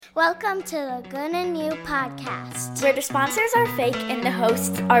Welcome to the Good and New podcast, where the sponsors are fake and the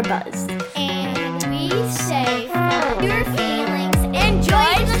hosts are buzzed. And we say, follow your feelings,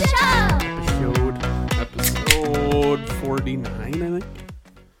 enjoy the show! Episode 49, I think.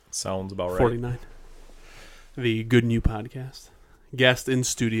 Sounds about right. 49. The Good New podcast. Guest in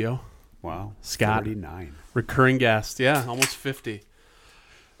studio. Wow. Scott. 49. Recurring guest. Yeah, almost 50.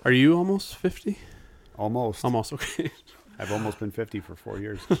 Are you almost 50? Almost. Almost, okay. I've almost been 50 for 4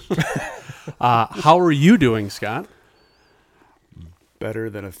 years. How are you doing, Scott? Better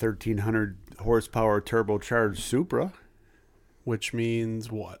than a 1,300 horsepower turbocharged Supra. Which means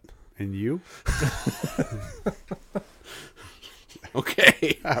what? And you?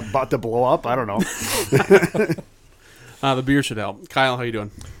 Okay. About to blow up? I don't know. The beer should help. Kyle, how you doing?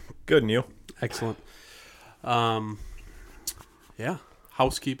 Good, and you? Excellent. Yeah.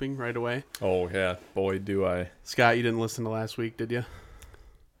 Housekeeping right away. Oh, yeah. Boy, do I. Scott, you didn't listen to last week, did you?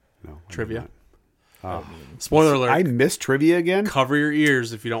 No. I Trivia. did not. Spoiler alert. I missed trivia again? Cover your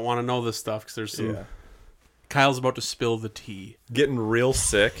ears if you don't want to know this stuff, because there's some... Yeah. Kyle's about to spill the tea. Getting real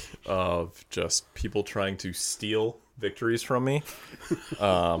sick of just people trying to steal victories from me.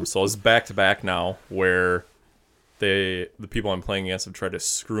 So it's back to back now where the people I'm playing against have tried to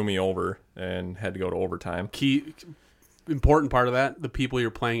screw me over and had to go to overtime. Key important part of that, the people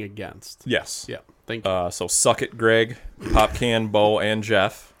you're playing against. Yes. Yeah. Thank you. So suck it, Greg, Popcan, Bo, and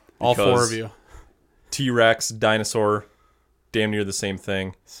Jeff. All four because of you. T-Rex, Dinosaur, damn near the same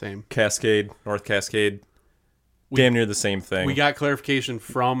thing. Same. Cascade, North Cascade, damn near the same thing. We got clarification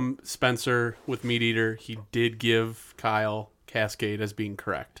from Spencer with Meat Eater. He did give Kyle Cascade as being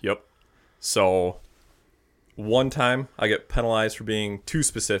correct. Yep. So one time I get penalized for being too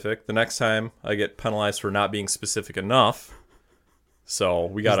specific. The next time I get penalized for not being specific enough. So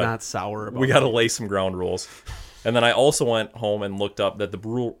we He's gotta not sour about lay some ground rules. And then I also went home and looked up that the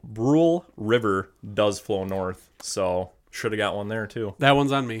Brule River does flow north. So should have got one there too. That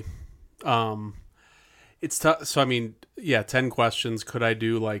one's on me. It's tough. So, I mean, yeah, 10 questions. Could I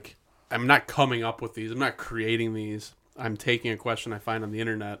do, like, I'm not coming up with these. I'm not creating these. I'm taking a question I find on the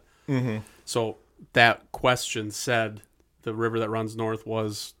internet. Mm-hmm. So that question said the river that runs north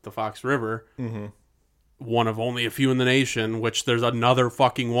was the Fox River. Mm-hmm. One of only a few in the nation, which there's another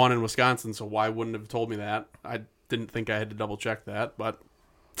fucking one in Wisconsin. So why wouldn't have told me that? I didn't think I had to double check that, but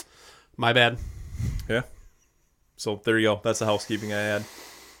my bad. Yeah. So there you go. That's the housekeeping I had.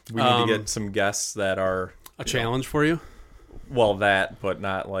 We need to get some guests that are a challenge for you. Well, that, but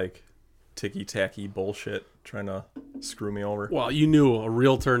not like ticky-tacky bullshit trying to screw me over. Well, you knew a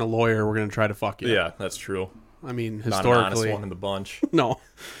realtor and a lawyer were going to try to fuck you. Yeah, that's true. I mean, Not an historically, honest one in the bunch. no.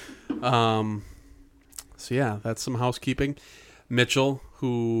 So yeah, that's some housekeeping. Mitchell,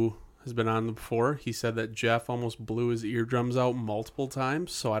 who has been on before, he said that Jeff almost blew his eardrums out multiple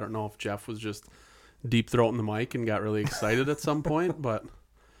times. So I don't know if Jeff was just deep throating the mic and got really excited at some point, but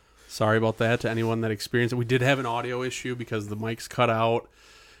sorry about that to anyone that experienced it. We did have an audio issue because the mic's cut out.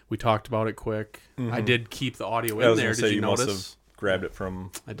 We talked about it quick. Mm-hmm. I did keep the audio I in was there. gonna Did say you must notice? have grabbed it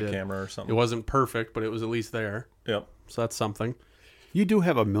from I the did. camera or something. It wasn't perfect, but it was at least there. Yep. So that's something. You do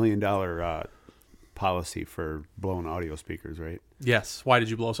have $1 million policy for blown audio speakers, right? Yes. Why did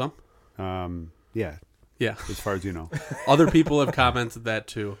you blow some? Yeah, Yeah. as far as you know. Other people have commented that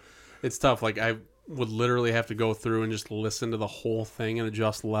too. It's tough. Like I would literally have to go through and just listen to the whole thing and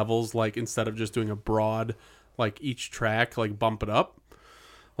adjust levels. Like instead of just doing a broad, like each track, like bump it up.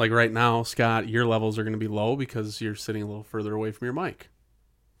 Like right now, Scott, your levels are going to be low because you're sitting a little further away from your mic.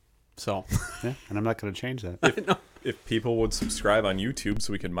 So, Yeah, and I'm not going to change that. If people would subscribe on YouTube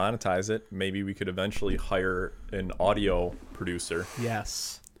so we could monetize it, maybe we could eventually hire an audio producer.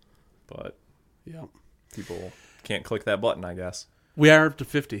 yes. But Yep. people can't click that button, I guess. We are up to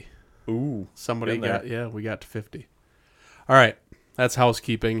 50. Ooh. Somebody Been there. got, yeah, we got to 50. All right. That's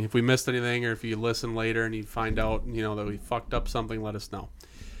housekeeping. If we missed anything or if you listen later and you find out, you know, that we fucked up something, let us know.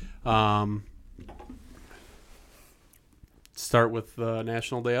 Start with the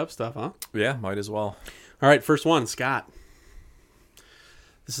National Day Up stuff, huh? Yeah, might as well. All right, first one, Scott.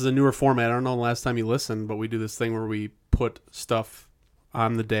 This is a newer format. I don't know the last time you listened, but we do this thing where we put stuff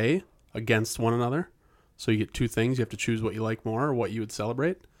on the day against one another. So you get two things. You have to choose what you like more or what you would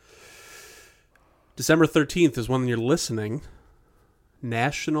celebrate. December 13th is when you're listening.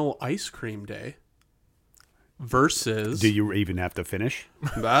 National Ice Cream Day versus... Do you even have to finish?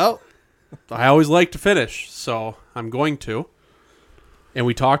 Well, I always like to finish, so I'm going to. And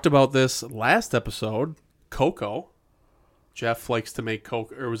we talked about this last episode, cocoa. Jeff likes to make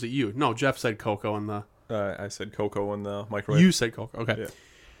cocoa, or was it you? No, Jeff said cocoa in the... I said cocoa in the microwave. You said cocoa, okay. Yeah.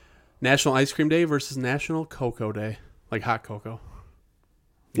 National Ice Cream Day versus National Cocoa Day, like hot cocoa.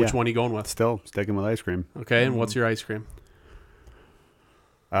 Which Yeah. one are you going with? Still sticking with ice cream. Okay, and what's your ice cream?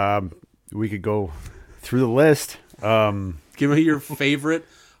 We could go through the list. Give me your favorite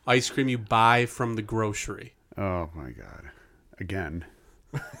ice cream you buy from the grocery. Oh my God! Again,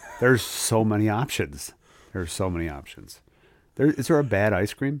 there's so many options. Is there a bad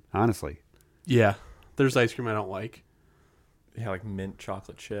ice cream? Honestly, Yeah, there's ice cream I don't like. Yeah, like mint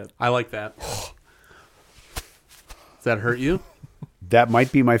chocolate chip. I like that. Does that hurt you? that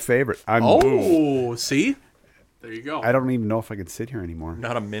might be my favorite. Oh, see? There you go. I don't even know if I can sit here anymore.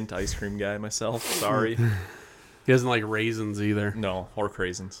 Not a mint ice cream guy myself. Sorry. He doesn't like raisins either. No, or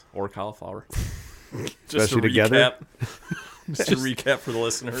craisins or cauliflower. Especially together? Just to recap for the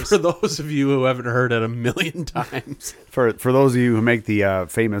listeners. For those of you who haven't heard it a million times, For those of you who make the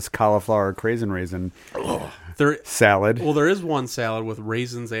famous cauliflower raisin there. salad, Well, there is one salad with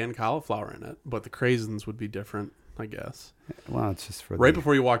raisins and cauliflower in it, but the craisins would be different, I guess. well, it's just for Right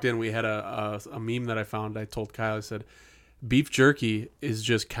before you walked in, we had a meme that I found. I told Kyle, I said, beef jerky is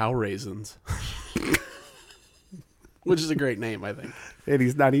just cow raisins. Which is a great name, I think. and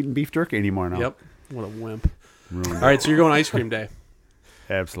he's not eating beef jerky anymore now. Yep. What a wimp. Ruined All right, so you're going ice cream day.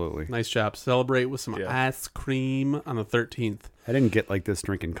 Absolutely. Nice job. Celebrate with some Yeah. ice cream on the 13th. I didn't get like this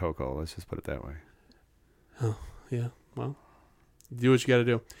drinking cocoa. Let's just put it that way. Yeah, well, do what you got to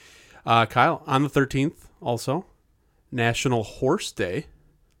do. Kyle, on the 13th, also, National Horse Day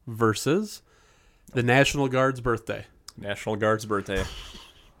versus the National Guard's birthday. National Guard's birthday.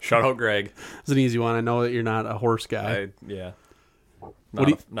 Shout out Greg. It's an easy one. I know that you're not a horse guy. Yeah. What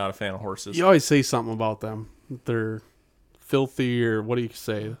do Not a fan of horses. You always say something about them. They're filthy, or what do you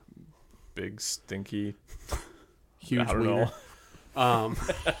say? Big, stinky. Huge I don't wiener. know.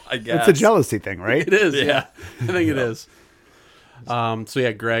 I guess. It's a jealousy thing, right? It is, yeah. I think it is. So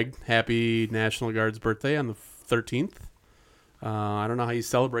yeah, Greg, happy National Guard's birthday on the 13th. I don't know how you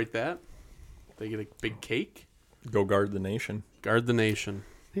celebrate that. They get a big cake. Go guard the nation. Guard the nation.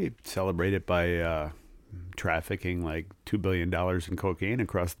 They celebrate it by trafficking like $2 billion in cocaine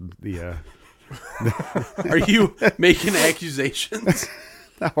across the. Are you making accusations?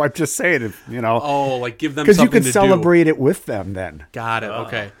 No, I'm just saying, Oh, like give them because you something could to celebrate it with them then. do. Got it.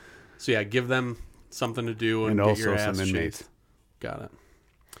 Okay. So yeah, give them something to do and, And get your also ass some inmates. chased. Got it.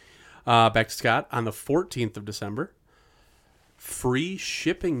 Back to Scott on the 14th of December. Free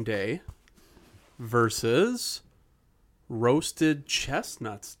shipping day versus roasted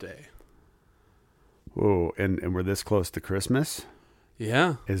chestnuts day. Whoa, and we're this close to Christmas.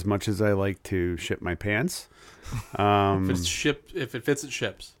 Yeah. As much as I like to ship my pants, If it's shipped, if it fits, it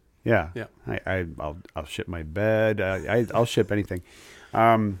ships. yeah, Yeah. I'll ship my bed. I'll ship anything.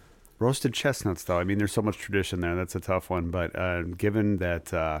 Roasted chestnuts, though. I mean, there's so much tradition there. That's a tough one. But given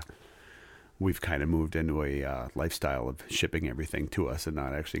that we've kind of moved into a lifestyle of shipping everything to us and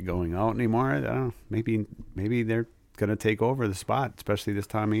not actually going out anymore, I don't know. Maybe they're gonna take over the spot, especially this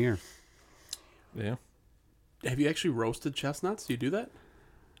time of year. Yeah. Have you actually roasted chestnuts? Do you do that?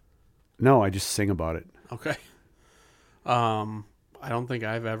 No, I just sing about it. Okay. I don't think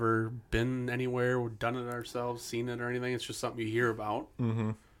I've ever been anywhere, or done it ourselves, seen it or anything. It's just something you hear about.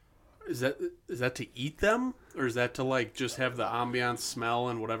 Mm-hmm. Is that to eat them, or is that to like just have the ambiance, smell,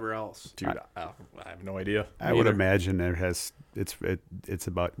 and whatever else? Dude, I have no idea. I would imagine it's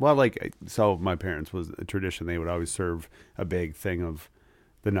about, well, like, so my parents was a tradition. They would always serve a big thing of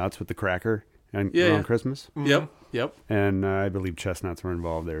the nuts with the cracker and around Christmas. Yep. And I believe chestnuts were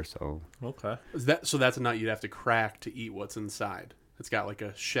involved there. So Okay. So that's a nut you'd have to crack to eat what's inside. It's got like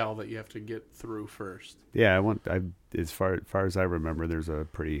a shell that you have to get through first. yeah, as far as I remember, there's a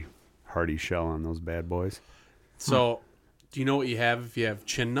pretty hearty shell on those bad boys. So, do you know what you have if you have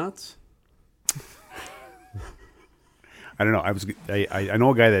chin nuts? I don't know. I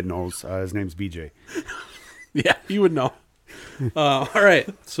know a guy that knows. His name's BJ. Yeah, you would know. All right.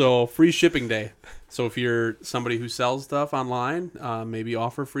 So free shipping day. So if you're somebody who sells stuff online, maybe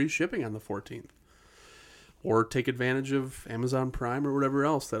offer free shipping on the 14th. Or take advantage of Amazon Prime or whatever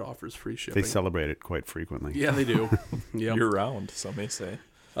else that offers free shipping. They celebrate it quite frequently. Yeah, they do. Yep. Year round, some may say.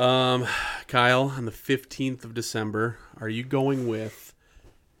 Kyle, on the 15th of December, are you going with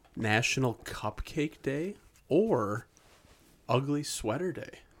National Cupcake Day or Ugly Sweater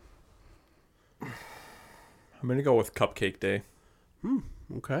Day? I'm going to go with Cupcake Day.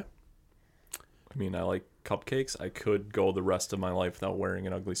 Okay. I mean, I like cupcakes. I could go the rest of my life without wearing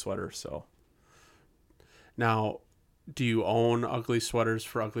an ugly sweater, so. Now, do you own ugly sweaters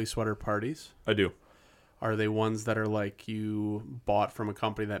for ugly sweater parties? I do. Are they ones that are like you bought from a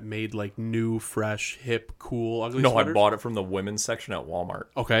company that made like new, fresh, hip, cool ugly No, sweaters? I bought it from the women's section at Walmart.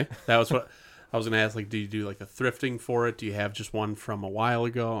 Okay, that was what I was going to ask, like, do you do, like, a thrifting for it? Do you have just one from a while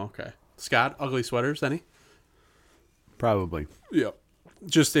ago? Okay. Scott, ugly sweaters, any? Probably. Yep.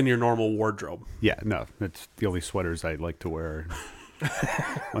 Just in your normal wardrobe. Yeah, no, that's the only sweaters I like to wear.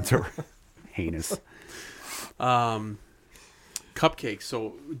 Ones are heinous. Cupcakes.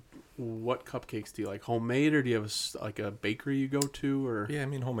 So what cupcakes do you like? Homemade, or do you have like a bakery you go to, or Yeah, I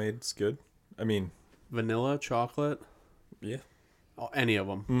mean, homemade's good. I mean, vanilla, chocolate? yeah. Oh, any of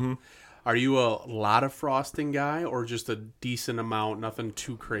them. Mm-hmm. Are you a lot of frosting guy, or just a decent amount, nothing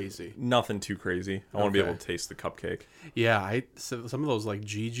too crazy? Nothing too crazy. I want to be Okay. able to taste the cupcake. Yeah, some of those like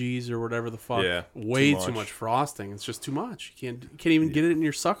Gigi's or whatever the fuck. Yeah, way too too much. much frosting. It's just too much. You can't even get it in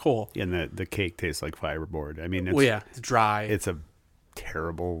your suck hole. And the cake tastes like fiberboard. I mean, it's, Well, yeah, it's dry. it's a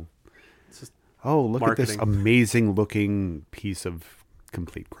terrible. just Oh, look at this marketing. amazing looking piece of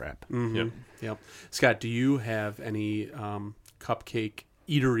complete crap. Yep. Yep. Scott, do you have any cupcake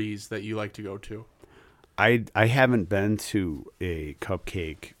eateries that you like to go to? I haven't been to a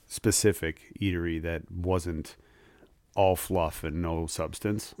cupcake specific eatery that wasn't all fluff and no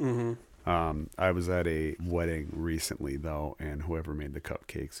substance. Mm-hmm. I was at a wedding recently though, and whoever made the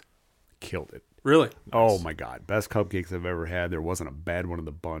cupcakes killed it. Really? Oh my god, best cupcakes I've ever had. There wasn't a bad one in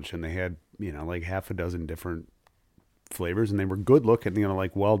the bunch, and they had like half a dozen different flavors, and they were good looking,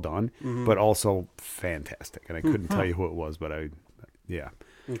 like well done, but also fantastic. And I couldn't tell you who it was, but yeah.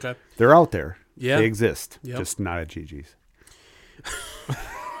 Okay. They're out there. Yeah. They exist. Yep. Just not at Gigi's.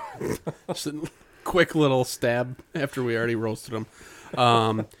 Just a quick little stab after we already roasted them.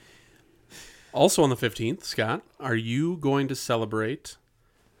 Also on the 15th, Scott, are you going to celebrate,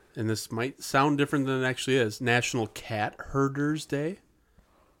 and this might sound different than it actually is, National Cat Herders Day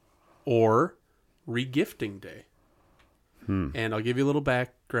or Regifting Day? And I'll give you a little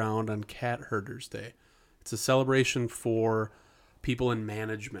background on Cat Herders Day. It's a celebration for people in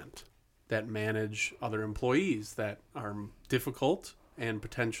management that manage other employees that are difficult and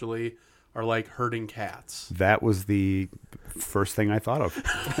potentially are like herding cats. That was the first thing I thought of.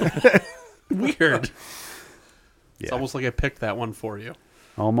 Weird. It's Yeah. almost like I picked that one for you.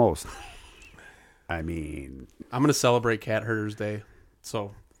 Almost. I mean, I'm going to celebrate Cat Herders Day.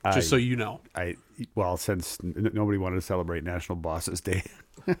 So, just so you know. since nobody wanted to celebrate National Bosses Day,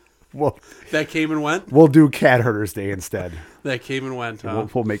 we'll That came and went? do Cat Herders Day instead. That came and went, huh?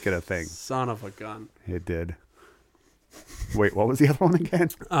 We'll make it a thing. Son of a gun. It did. Wait, what was the other one again?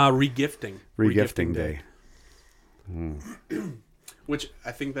 Regifting. Regifting Day. Which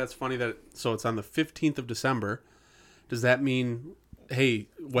I think that's funny that so it's on the 15th of December. Does that mean, hey,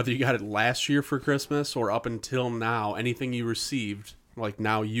 whether you got it last year for Christmas or up until now, anything you received, like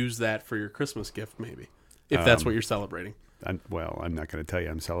now use that for your Christmas gift maybe, if that's what you're celebrating. I'm not going to tell you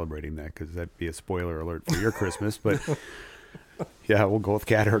I'm celebrating that because that'd be a spoiler alert for your Christmas. But yeah, we'll go with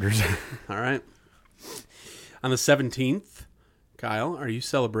Cat Herders. All right. On the 17th, Kyle, are you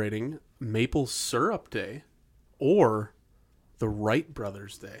celebrating Maple Syrup Day or the Wright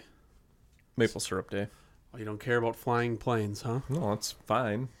Brothers Day? Maple syrup day. Oh, you don't care about flying planes, huh? No, that's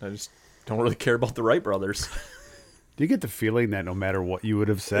fine. I just don't really care about the Wright brothers. Do you get the feeling that no matter what you would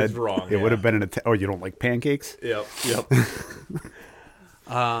have said, It's wrong, it would yeah. have been oh, you don't like pancakes? Yep.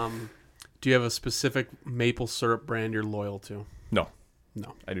 Do you have a specific maple syrup brand you're loyal to? No,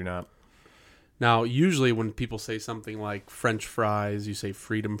 No. I do not. Now, usually when people say something like French fries, you say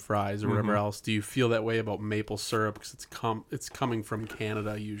Freedom fries or whatever else. Do you feel that way about maple syrup because it's coming from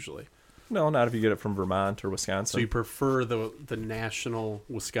Canada usually? No, not if you get it from Vermont or Wisconsin. So you prefer the national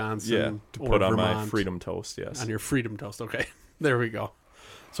Wisconsin yeah, to or put on Vermont my Freedom Toast, yes. on your Freedom Toast. Okay, there we go.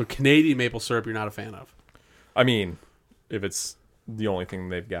 So Canadian maple syrup you're not a fan of. I mean, if it's the only thing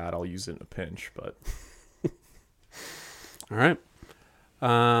they've got, I'll use it in a pinch, but All right.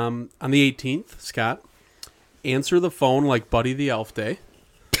 On the 18th, Scott, answer the phone like Buddy the Elf Day.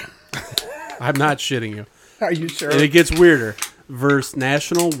 I'm not shitting you. Are you sure? And it gets weirder. Versus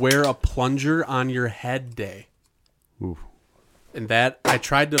National Wear a Plunger on Your Head Day. Ooh. And that, I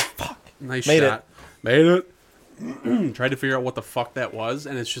tried to... Nice Made shot. Made it. Tried to figure out what the fuck that was,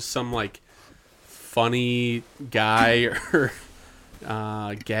 and it's just some, like, funny guy or...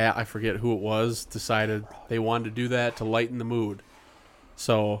 I forget who it was, decided they wanted to do that to lighten the mood.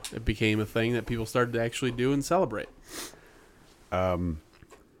 So it became a thing that people started to actually do and celebrate. I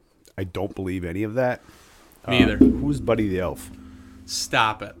don't believe any of that. Me either. Who's Buddy the Elf?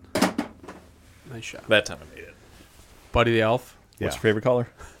 Stop it. Nice shot. that time I made it. Buddy the Elf. Yeah. What's your favorite color?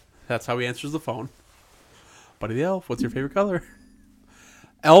 That's how he answers the phone. Buddy the Elf, what's your favorite color?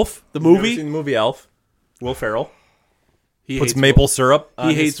 Elf, the You ever movie. seen the movie Elf? Will Ferrell He puts hates maple Will, syrup on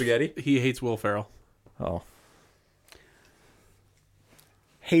he his hates spaghetti. He hates Will Ferrell. Oh,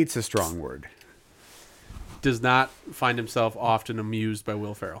 Hate's a strong word. does not find himself often amused by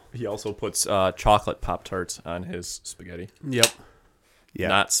Will Ferrell. He also puts chocolate Pop-Tarts on his spaghetti. Yep. Yeah.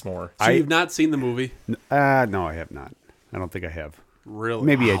 Not s'more. So you've not seen the movie? No, I have not. I don't think I have. Really?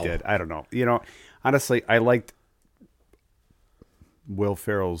 Maybe Wow. I did. I don't know. You know, honestly, I liked Will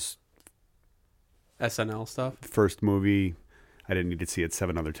Ferrell's SNL stuff? first movie. I didn't need to see it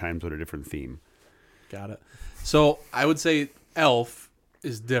 7 other times with a different theme. Got it. So I would say Elf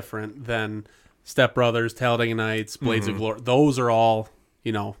is different than Step Brothers, Talladega Nights, Blades of Glory. Those are all,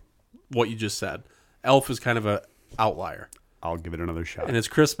 what you just said. Elf is kind of a outlier. I'll give it another shot. And it's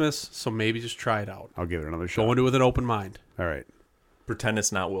Christmas, so maybe just try it out. I'll give it another shot. Go into it with an open mind. All right. Pretend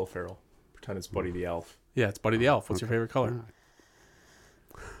it's not Will Ferrell. Pretend it's Buddy the Elf. Yeah, it's Buddy the Elf. What's your favorite color?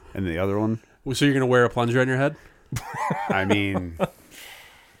 And the other one? So you're going to wear a plunger on your head? I mean,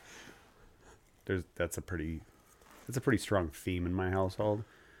 that's a pretty strong theme in my household.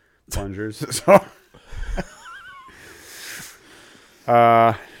 Plungers. So,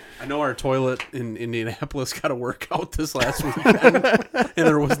 I know our toilet in Indianapolis got a workout this last weekend, and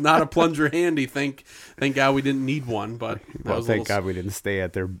there was not a plunger handy. Thank God we didn't need one. But that well, was thank God we didn't stay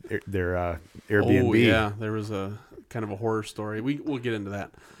at their Airbnb. Oh yeah, there was a kind of a horror story. We'll get into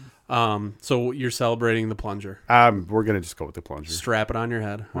that. So you're celebrating the plunger. We're gonna just go with the plunger. Strap it on your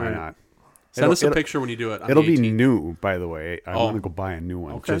head. Why All right. not? Send us a picture when you do it. On It'll the be 18th. new, by the way. I'm Oh. gonna go buy a new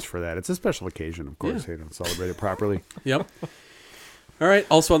one Okay. just for that. It's a special occasion, of course. Yeah. They don't celebrate it properly. Yep. All right.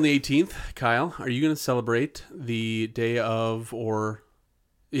 Also on the 18th, Kyle, are you going to celebrate the day of,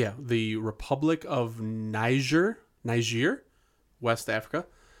 the Republic of Niger, West Africa,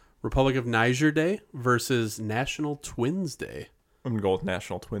 Republic of Niger Day versus National Twins Day? I'm going to go with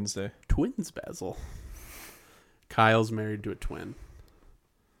National Twins Day. Twins, Basil. Kyle's married to a twin.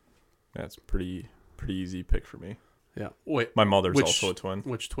 That's a pretty easy pick for me. Yeah. Wait. My mother's also a twin.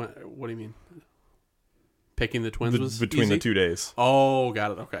 Which twin? What do you mean? Picking the twins was Between easy? the 2 days. Oh,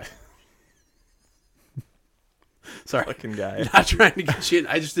 got it. Okay. Sorry. Fucking guy. Not trying to get you in.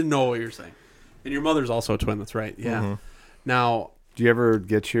 I just didn't know what you were saying. And your mother's also a twin. That's right. Yeah. Mm-hmm. Now, Do you ever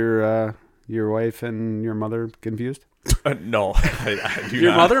get your wife and your mother confused? No, I do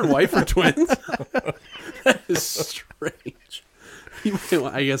your not. mother and wife are twins? That is strange.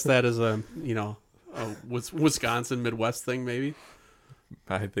 I guess that is a Wisconsin Midwest thing, maybe.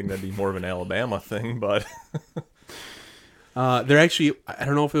 I think that'd be more of an Alabama thing, but They're actually, I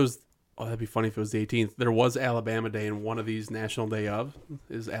don't know if it was, that'd be funny if it was the 18th. There was Alabama Day, and one of these National Day of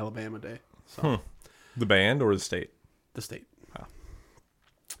is Alabama Day. So the band or the state? the state.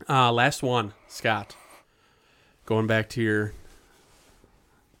 Last one, Scott. Going back to your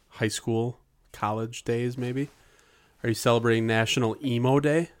high school, college days, maybe. Are you celebrating National Emo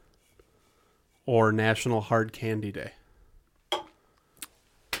Day or National Hard Candy Day?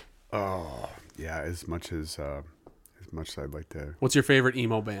 Yeah, as much as I'd like to What's your favorite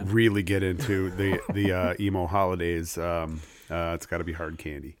emo band? really get into the emo holidays, it's got to be Hard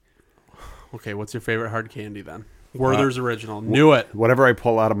Candy. Okay, what's your favorite hard candy then? Werther's Original. Knew it. Whatever I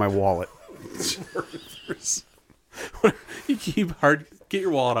pull out of my wallet. You keep get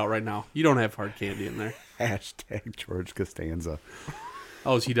your wallet out right now. You don't have hard candy in there. Hashtag George Costanza.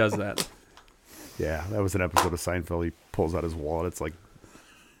 Oh, he does that. Yeah, that was an episode of Seinfeld. He pulls out his wallet. It's like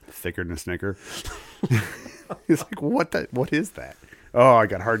thicker than a Snicker. He's like, what is that? Oh, I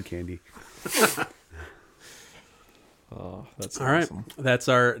got hard candy. Oh, that's All right. awesome. That's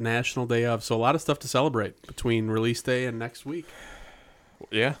our National Day of. So a lot of stuff to celebrate between release day and next week.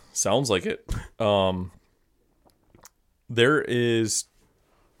 Yeah, sounds like it. There is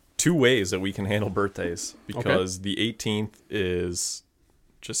 2 ways that we can handle birthdays because the 18th is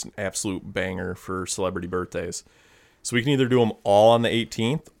just an absolute banger for celebrity birthdays. So we can either do them all on the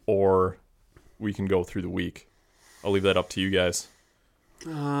 18th or we can go through the week. I'll leave that up to you guys.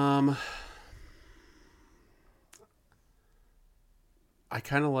 I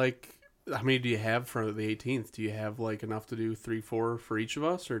kind of like, how many do you have for the 18th? Do you have like enough to do 3, 4 for each of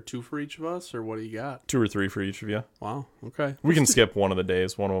us or 2 for each of us or what do you got? 2 or 3 for each of you. Wow. Okay. We can skip one of the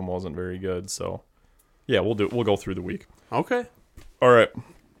days. One of them wasn't very good, so yeah, we'll go through the week. Okay. All right.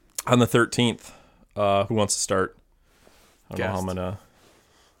 On the 13th, who wants to start? I don't know how Guest. I'm gonna.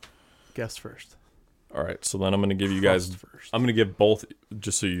 Guess first. All right, so then I'm gonna give you guys. Trust first. I'm gonna give both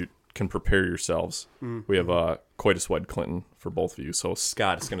just so you can prepare yourselves. We have Coitus Wed Clinton for both of you. So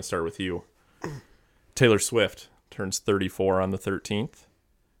Scott, it's gonna start with you. Taylor Swift turns 34 on the 13th.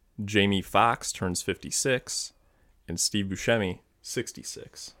 Jamie Foxx turns 56, and Steve Buscemi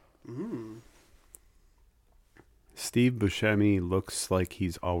 66. Steve Buscemi looks like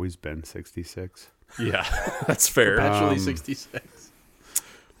he's always been 66. Yeah, that's fair. Actually 66.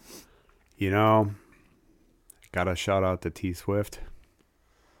 You know, Gotta shout out to T Swift.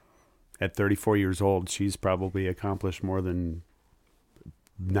 At 34 years old, she's probably accomplished more than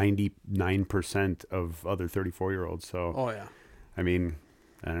 99% of other 34-year-olds. So, Oh yeah. I mean,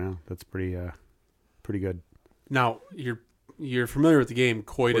 I don't know. That's pretty good. Now you're familiar with the game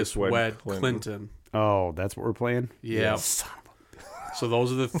Coitus Wed Wed Clinton. Clinton. Oh, that's what we're playing? Yeah. So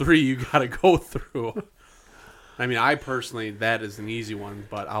those are the three you got to go through. I mean, I personally, that is an easy one,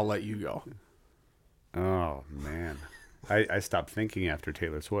 but I'll let you go. Oh, man. I stopped thinking after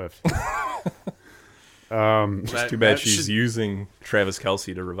Taylor Swift. Just Too bad she's using Travis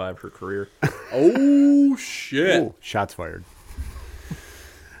Kelce to revive her career. Oh shit! Ooh, shots fired.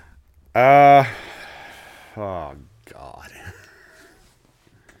 Oh, God.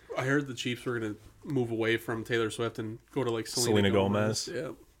 I heard the Chiefs were gonna move away from Taylor Swift and go to like Selena Gomez.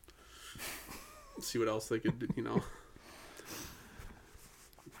 Yeah. See what else they could do, you know.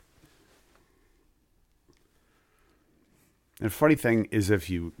 And the funny thing is, if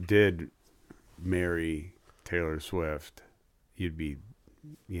you did marry Taylor Swift, you'd be,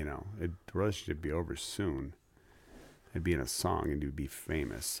 the relationship would be over soon. It'd be in a song and you'd be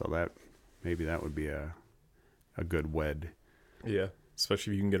famous. So maybe that would be a good wed. Yeah,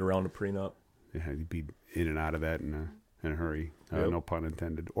 especially if you can get around a prenup. Yeah, you'd be in and out of that in a hurry. Yep. No pun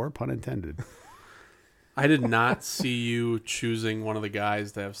intended. Or pun intended. I did not see you choosing one of the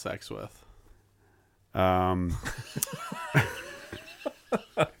guys to have sex with.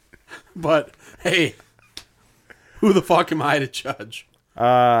 But hey, who the fuck am I to judge?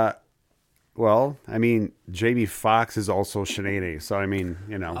 Well, I mean, Jamie Foxx is also Sinead, so I mean,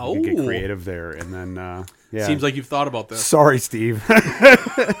 you can get Oh. creative there, and then yeah. Seems like you've thought about this. Sorry, Steve.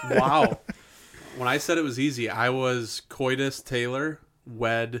 Wow. When I said it was easy, I was Coitus Taylor,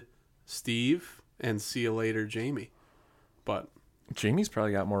 Wed Steve, and see you later Jamie. But Jamie's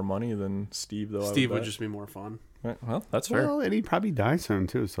probably got more money than Steve, though. Steve I would bet. just be more fun. Right, well, that's fair. Well, and he'd probably die soon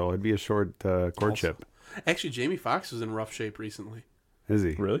too, so it'd be a short courtship. Actually, Jamie Foxx was in rough shape recently. Is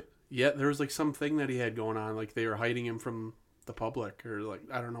he? Really? Yeah, there was like something that he had going on, like they were hiding him from the public, or like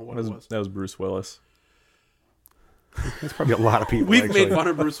I don't know what it was. That was Bruce Willis. That's probably a lot of people. We've actually. made fun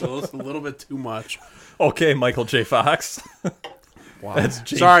of Bruce Willis a little bit too much. Okay, Michael J. Fox. Wow.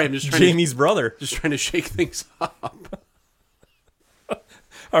 That's Sorry, I'm just trying Jamie's brother. to shake things up.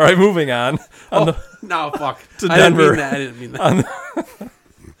 All right, moving on. No, fuck. To I Denver. I didn't mean that.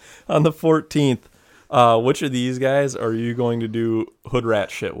 On the 14th, which of these guys are you going to do hood rat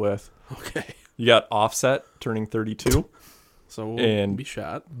shit with? Okay. You got Offset turning 32, So we'll And- be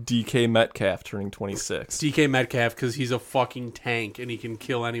shot. DK Metcalf turning 26. DK Metcalf, because he's a fucking tank and he can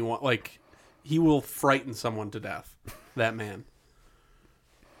kill anyone. Like, he will frighten someone to death. That man.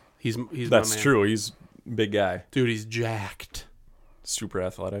 He's That's my man. true. He's a big guy, Dude, he's jacked. super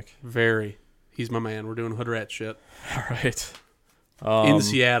athletic. Very. He's my man. We're doing hood rat shit. All right. In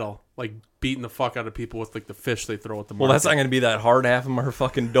Seattle. Like, beating the fuck out of people with, like, the fish they throw at the market. Well, that's not going to be that hard. Half of them are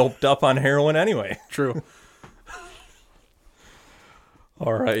fucking doped up on heroin anyway. true.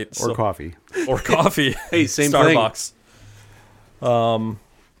 All right. Or coffee. Or coffee. Hey, same Starbucks.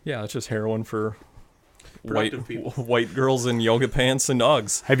 Yeah, it's just heroin for Productive people. white girls in yoga pants and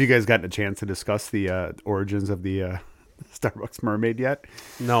dogs. Have you guys gotten a chance to discuss the origins of the Starbucks mermaid yet?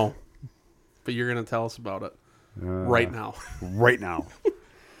 No. But you're going to tell us about it right now. Right now.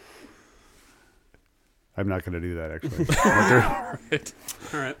 I'm not going to do that, actually.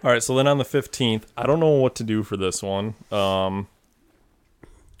 All right. All right, so then on the 15th, I don't know what to do for this one.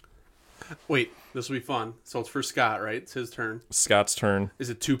 Wait, this will be fun. So it's for Scott, right? It's his turn. Scott's turn. Is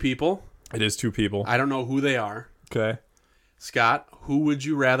it two people? It is two people. I don't know who they are. Okay. Scott, who would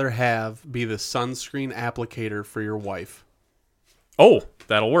you rather have be the sunscreen applicator for your wife? Oh,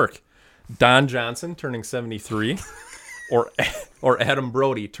 that'll work. Don Johnson turning 73 or Adam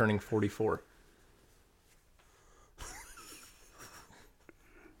Brody turning 44.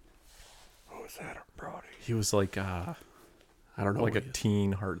 Who's Adam Brody? He was like I don't know. like a what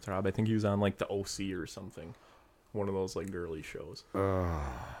teen heartthrob. I think he was on like the OC or something. One of those like girly shows.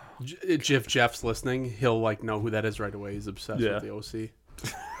 if Jeff's listening, he'll like know who that is right away. He's obsessed Yeah. with the OC.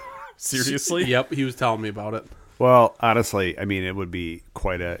 Seriously? Yep, he was telling me about it. Well, honestly, I mean, it would be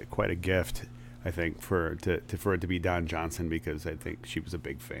quite a gift, I think, for it to be Don Johnson, because I think she was a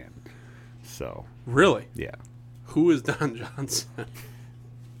big fan. So, Really? yeah. Who is Don Johnson?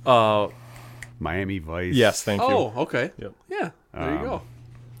 Miami Vice. Yes, thank you. Oh, okay. Yep. Yeah, there you go.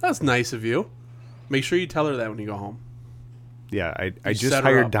 That's nice of you. Make sure you tell her that when you go home. Yeah, I You just set her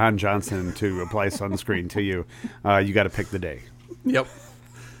hired up. Don Johnson to apply sunscreen to you. You got to pick the day. Yep.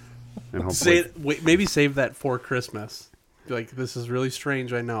 And hopefully Wait, maybe save that for Christmas. Be like, this is really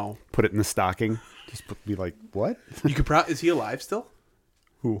strange, I know. put it in the stocking. Just be like, what? You could probably, is he alive still?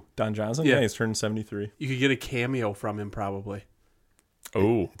 Who? Don Johnson? Yeah. Yeah, he's turning 73. You could get a cameo from him probably.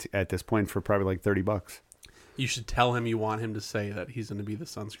 Oh. At this point, for probably like $30. You should tell him you want him to say that he's going to be the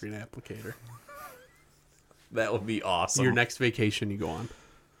sunscreen applicator. That would be awesome. Your next vacation you go on.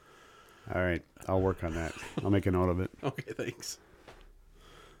 All right, I'll work on that. I'll make a note of it. Okay, thanks.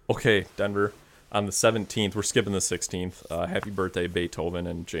 Okay, Denver. On the 17th, we're skipping the 16th. Happy birthday, Beethoven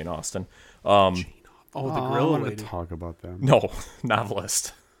and Jane Austen. Oh, the I gorilla wanted lady. to talk about them. No,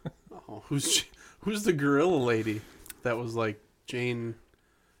 novelist. Oh, who's the gorilla lady that was like Jane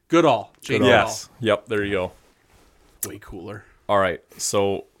Goodall? Jane Goodall. Yes. Yep, there you go. Way cooler. All right,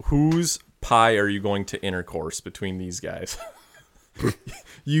 so whose pie are you going to intercourse between these guys?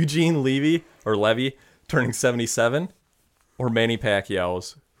 Eugene Levy turning 77, or Manny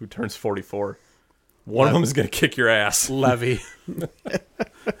Pacquiao's, who turns 44? One of them is going to kick your ass. Levy.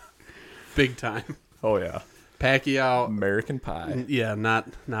 Big time. Oh, yeah. Pacquiao. American Pie. Yeah,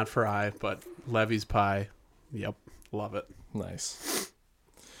 not for I, but Levy's pie. Yep, love it. Nice.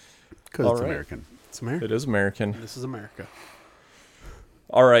 Because All it's right. American. It's America. It is American. This is America.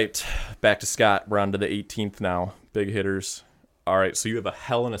 All right, back to Scott. We're on to the 18th now. Big hitters. All right, so you have a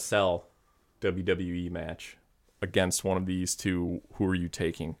Hell in a Cell WWE match against one of these two. Who are you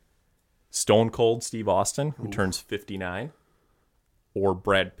taking? Stone Cold Steve Austin, who turns 59, or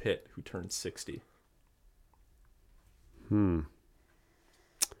Brad Pitt, who turns 60?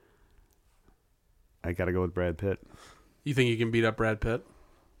 I got to go with Brad Pitt. You think you can beat up Brad Pitt?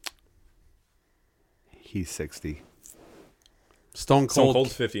 He's 60. Stone Stone Cold.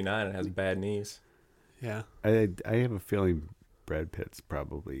 Cold's 59 and has bad knees. Yeah. I have a feeling Brad Pitt's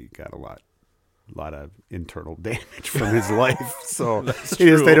probably got a lot of internal damage from his life. So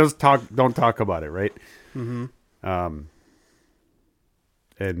they don't talk about it, right? Mm-hmm.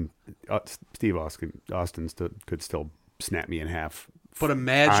 And Steve Austin could still snap me in half. But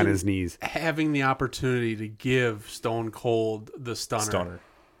imagine on his knees having the opportunity to give Stone Cold the stunner.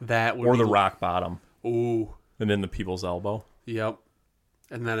 That would Or be the rock bottom. Ooh. And then the people's elbow. Yep.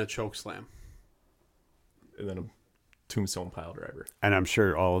 And then a choke slam. And then a tombstone pile driver. And I'm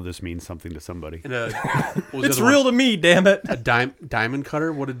sure all of this means something to somebody. And what was It's the other real one? to me, damn it. A diamond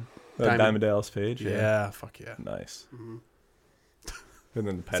cutter? What did Diamond Dallas Page. Yeah, fuck yeah. Nice. And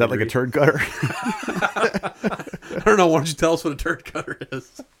then the Is that like a turd cutter? I don't know. Why don't you tell us what a turd cutter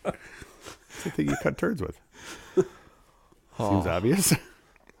is? It's the thing you cut turds with. Seems obvious.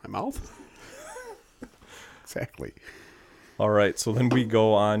 My mouth? Exactly. All right, so then we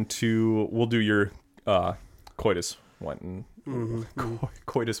go on to we'll do your coitus Wenton,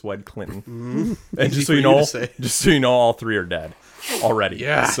 coitus Wed Clinton, and Easy just so for you you to know, say. all three are dead already.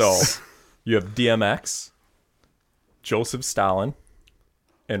 Yes. So you have DMX, Joseph Stalin,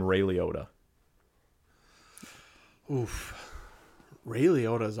 and Ray Liotta. Oof. Ray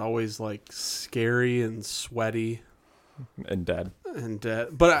Liotta is always like scary and sweaty And dead. and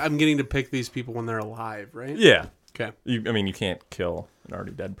but I'm getting to pick these people when they're alive, right? Yeah. Okay. You can't kill an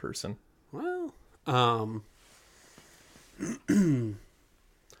already dead person. Well, I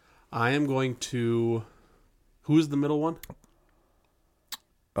am going to. Who's the middle one?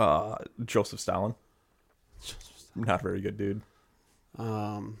 Joseph Stalin. Not very good, dude.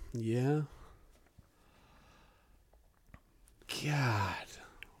 Yeah. God.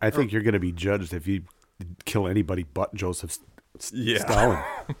 I think you're going to be judged if you kill anybody but Joseph Yeah. Stalin.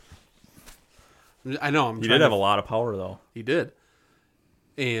 I know. He did have a lot of power, though. He did.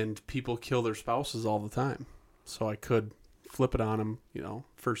 And people kill their spouses all the time. So I could flip it on him,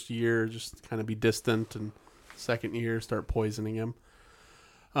 first year, just kind of be distant, and second year, start poisoning him.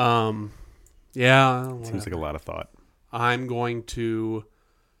 Yeah. Seems like a lot of thought. I'm going to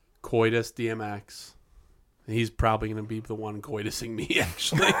coitus DMX. He's probably going to be the one coitusing me,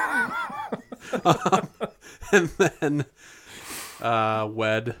 actually. And then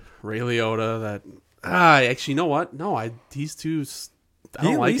wed Ray Liotta. Actually, you know what? No, he's too. I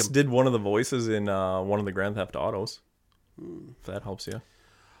don't He at like least him. did one of the voices in one of the Grand Theft Autos. If that helps you.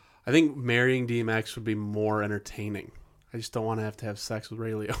 I think marrying DMX would be more entertaining. I just don't want to have sex with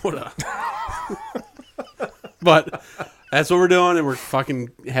Ray Liotta. But that's what we're doing, and we're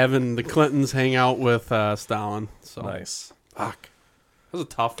fucking having the Clintons hang out with Stalin. So Nice. fuck. That was a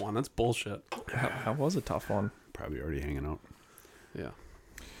tough one. That's bullshit. That was a tough one. Probably already hanging out. Yeah.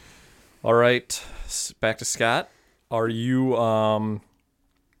 All right, back to Scott. Are you gonna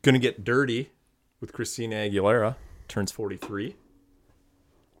get dirty with Christina Aguilera, turns 43,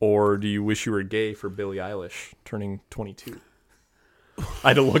 or do you wish you were gay for Billie Eilish, turning 22? I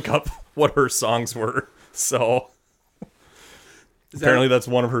had to look up what her songs were, so Apparently, that's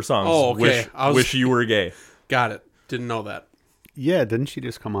one of her songs. Oh, okay. Wish You Were Gay. Got it. Didn't know that. Yeah, didn't she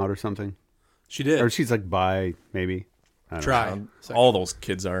just come out or something? She did. Or she's like bi, maybe. I don't Try. know. All those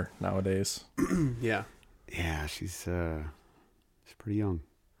kids are nowadays. Yeah. Yeah, she's pretty young.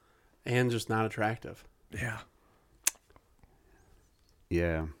 And just not attractive. Yeah.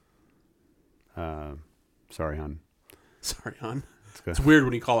 Yeah. Sorry, hon. Sorry, hon. good. It's weird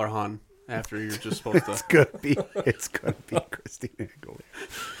when you call her hon after you're just supposed to. It's gonna be Christina Aguilera.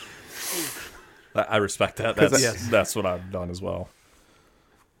 I respect that. That's what I've done as well.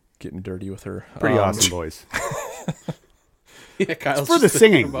 Getting dirty with her. Pretty awesome voice. Yeah, Kyle's For the just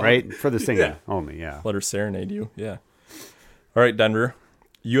singing, thinking about- right? For the singing Yeah. only, yeah. Let her serenade you. Yeah. All right, Denver.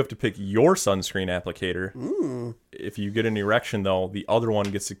 You have to pick your sunscreen applicator. If you get an erection, though, the other one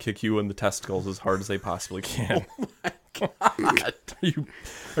gets to kick you in the testicles as hard as they possibly can. Are you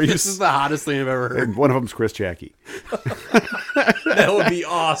This is the hottest thing I've ever heard. And one of them's Chris Jackie. That would be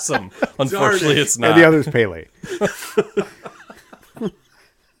awesome. Unfortunately, it's not. And the other's Pele.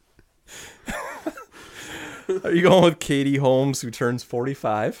 Are you going with Katie Holmes, who turns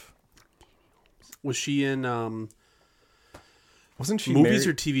 45? Was she in Wasn't she movies or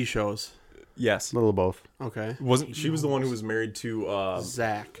married? TV shows? Yes. A little of both. Okay. Wasn't she was the one who was married to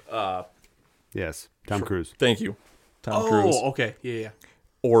Zach. Yes. Tom Cruise. thank you. Tom Cruise. Oh, okay. Yeah.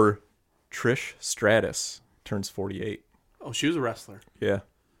 Or Trish Stratus turns 48. Oh, she was a wrestler. Yeah.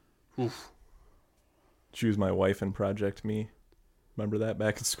 Oof. She was my wife in Project Me. Remember that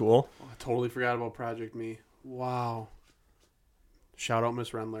back in school? Oh, I totally forgot about Project Me. Wow. Shout out Miss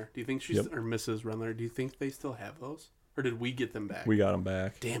Rendler. Do you think she's or Mrs. Rendler? Do you think they still have those, or did we get them back? We got them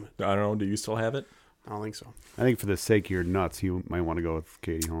back. Damn it. I don't know. Do you still have it? I don't think so. I think for the sake of your nuts, you might want to go with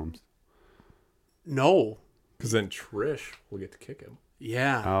Katie Holmes. No. Because then Trish will get to kick him.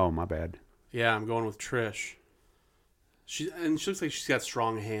 Yeah. Oh, my bad. Yeah, I'm going with Trish. She looks like she's got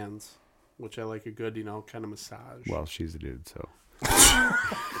strong hands, which I like a good, kind of massage. Well, she's a dude, so.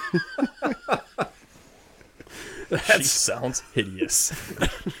 She sounds hideous.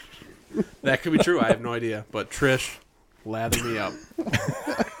 That could be true. I have no idea. But Trish, lather me up.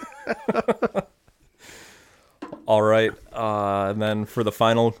 All right. And then for the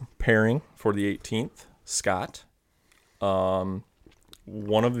final pairing for the 18th, Scott.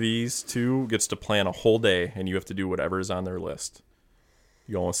 One of these two gets to plan a whole day, and you have to do whatever is on their list.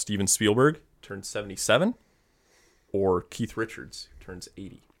 You going with Steven Spielberg, turns 77, or Keith Richards, turns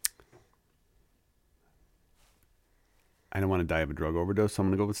 80. I don't want to die of a drug overdose, so I'm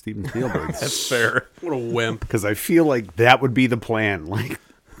going to go with Steven Spielberg. That's fair. What a wimp. Because I feel like that would be the plan. Like,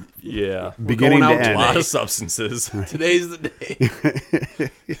 Yeah. beginning to going out A end. lot of substances. Today's the day.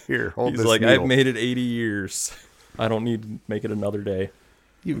 Here, hold He's this like, needle. I've made it 80 years. I don't need to make it another day.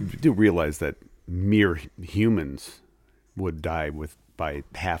 You do realize that mere humans would die by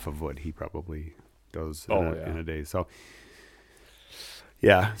half of what he probably does in a day. So,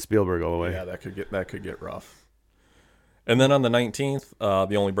 yeah, Spielberg all the way. Yeah, that could get rough. And then on the 19th,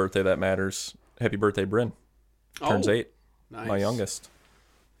 the only birthday that matters, happy birthday, Bryn. Turns 8. Nice. My youngest.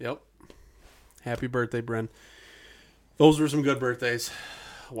 Yep. Happy birthday, Bren. Those were some good birthdays.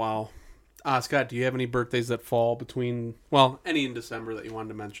 Wow. Scott, do you have any birthdays that fall between, any in December that you wanted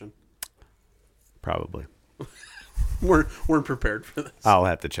to mention? Probably. Weren't prepared for this. I'll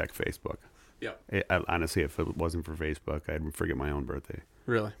have to check Facebook. Yep. Honestly, if it wasn't for Facebook, I'd forget my own birthday.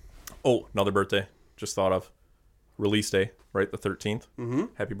 Really? Oh, another birthday. Just thought of. Release day, right? The 13th. Mm-hmm.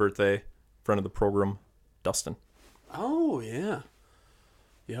 Happy birthday, friend of the program, Dustin. Oh, yeah.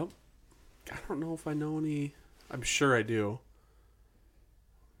 Yep. I don't know if I know any. I'm sure I do.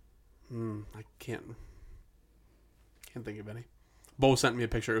 I can't think of any. Bo sent me a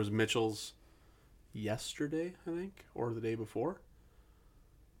picture. It was Mitchell's yesterday, I think, or the day before.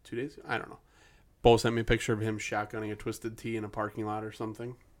 2 days ago? I don't know. Bo sent me a picture of him shotgunning a Twisted Tea in a parking lot or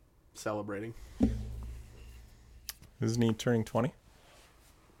something, celebrating. Isn't he turning 20?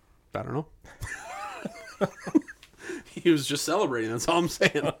 I don't know. He was just celebrating. That's all I'm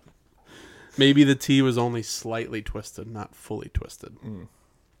saying. Maybe the tea was only slightly twisted, not fully twisted.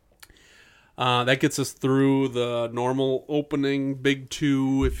 That gets us through the normal opening, big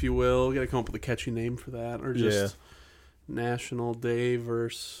two, if you will. We got to come up with a catchy name for that, or just National Day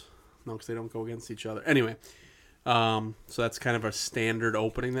versus. No, because they don't go against each other. Anyway, so that's kind of a standard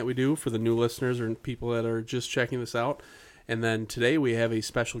opening that we do for the new listeners or people that are just checking this out. And then today we have a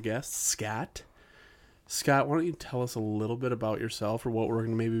special guest, Scott. Scott, why don't you tell us a little bit about yourself or what we're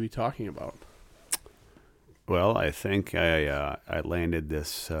going to maybe be talking about? Well, I think I landed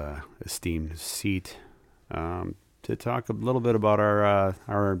this esteemed seat to talk a little bit about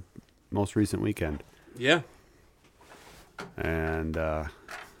our most recent weekend. Yeah. and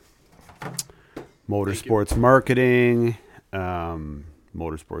motorsports marketing,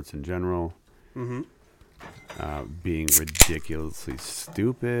 motorsports in general, being ridiculously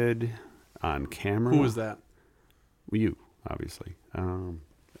stupid on camera. Who was that? You, obviously.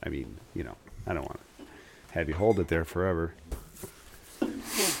 I mean, I don't want to have you hold it there forever.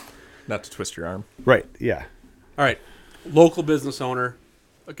 Not to twist your arm. Right, yeah. All right. Local business owner,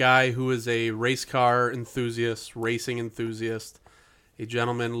 a guy who is a race car enthusiast, racing enthusiast, a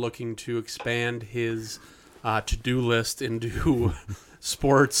gentleman looking to expand his to-do list into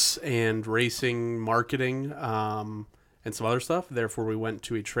sports and racing marketing and some other stuff. Therefore, we went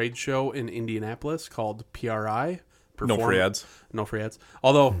to a trade show in Indianapolis called PRI. No free ads. No free ads.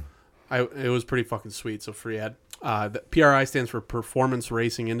 Although, it was pretty fucking sweet, so free ad. The PRI stands for Performance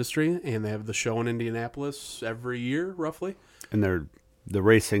Racing Industry, and they have the show in Indianapolis every year, roughly. And they're the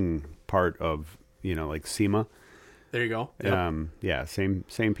racing part of, like SEMA. There you go. Yep. Yeah, same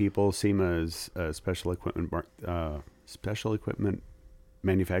people. SEMA is Special Equipment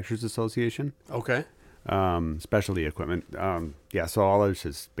Manufacturers Association. Okay. Specialty equipment. Yeah, so all others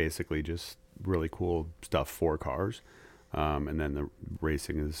is basically just really cool stuff for cars. And then the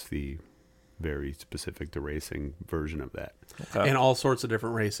racing is the very specific to racing version of that. Okay. And all sorts of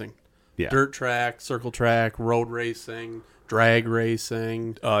different racing. Yeah. Dirt track, circle track, road racing, drag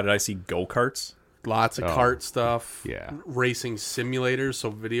racing. Did I see go-karts? Lots of kart stuff. yeah. Racing simulators, so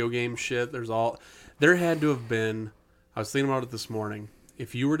video game shit. There had to have been, I was thinking about it this morning,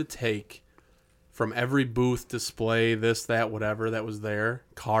 if you were to take from every booth, display, this, that, whatever that was there,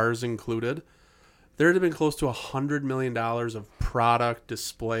 cars included, there'd have been close to $100 million of product,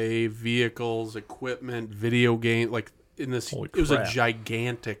 display, vehicles, equipment, video game. Like in this, Holy it was a crap.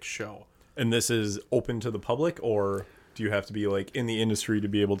 gigantic show. And this is open to the public, or do you have to be like in the industry to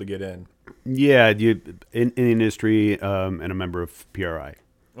be able to get in? Yeah, you in the industry and a member of PRI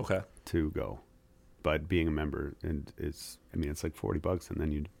Okay. to go. But being a member it's like $40 and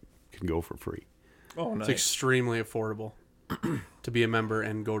then you can go for free. Oh, It's nice. extremely affordable to be a member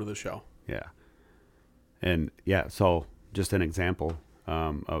and go to the show. Yeah. And yeah, so just an example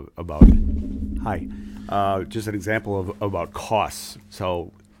about about costs.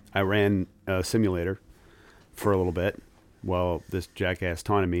 So I ran a simulator for a little bit while this jackass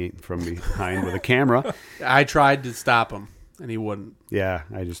taunted me from behind with a camera. I tried to stop him, and he wouldn't. Yeah,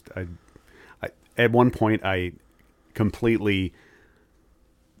 I at one point I completely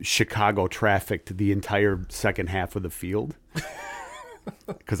Chicago trafficked the entire second half of the field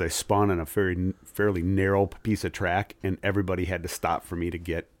because I spun on a fairly narrow piece of track, and everybody had to stop for me to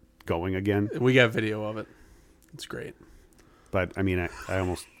get going again. We got video of it. It's great. But I mean, I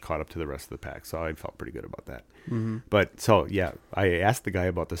almost caught up to the rest of the pack, so I felt pretty good about that. Mm-hmm. But so yeah, I asked the guy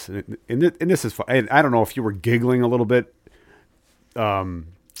about this, and this is fun. I don't know if you were giggling a little bit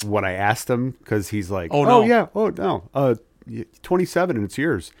when I asked him, because he's like, Oh, no. yeah, oh no, 27 and it's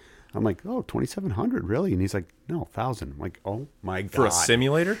yours. I'm like, oh, 2,700, really? And he's like, no, 1,000. I'm like, oh my god, For a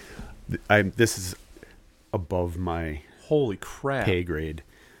simulator? this is above my Holy crap. pay grade.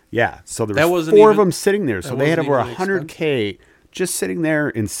 Yeah, so there That was wasn't four of even- them sitting there. So that they had wasn't over even $100K just sitting there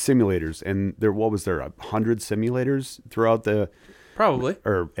in simulators. And what was there, 100 simulators throughout Probably.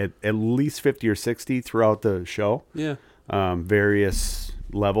 or at least 50 or 60 throughout the show. Yeah. Various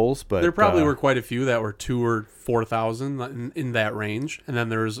levels, but There probably were quite a few that were 2,000 or 4,000 in that range, and then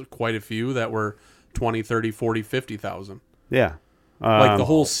there was quite a few that were 20, 30, 40, 50,000. yeah. Like the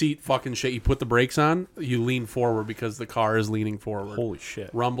whole seat fucking shit. You put the brakes on, you lean forward because the car is leaning forward. Holy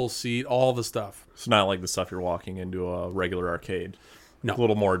shit. Rumble seat, all the stuff. It's not like the stuff you're walking into a regular arcade. No. A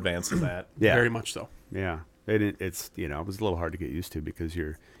little more advanced than that. Yeah. Very much so. Yeah, it's it was a little hard to get used to because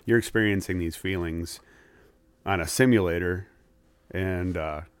you're experiencing these feelings on a simulator, and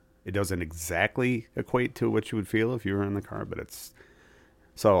it doesn't exactly equate to what you would feel if you were in the car. But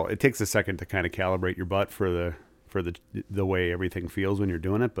it takes a second to kind of calibrate your butt for the way everything feels when you're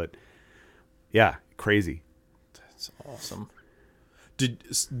doing it. But yeah, crazy. That's awesome. Did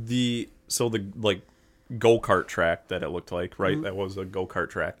the like go-kart track that it looked like, right? Mm-hmm. That was a go-kart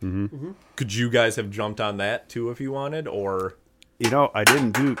track. Mm-hmm. Could you guys have jumped on that too if you wanted, or? I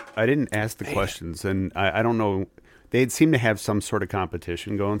didn't ask the questions, and I don't know. They seemed to have some sort of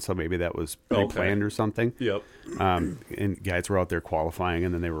competition going, so maybe that was pre-planned or something. Yep. And guys were out there qualifying,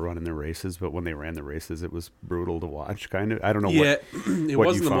 and then they were running their races. But when they ran the races, it was brutal to watch. Kind of. I don't know. Yeah, what it what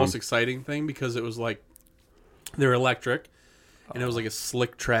wasn't you the most found. exciting thing because it was like they're electric, and it was like a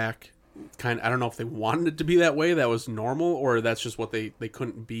slick track. I don't know if they wanted it to be that way. That was normal, or that's just what they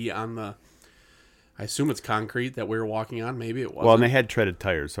couldn't be on the. I assume it's concrete that we were walking on. Maybe it wasn't. Well, and they had treaded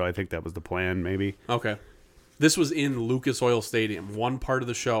tires, so I think that was the plan. Maybe. Okay. This was in Lucas Oil Stadium. One part of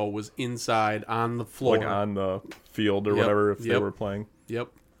the show was inside on the floor. Like on the field or Yep, whatever if they yep. were playing. Yep.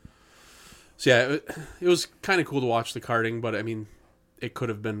 So yeah, it was kind of cool to watch the karting, but I mean, it could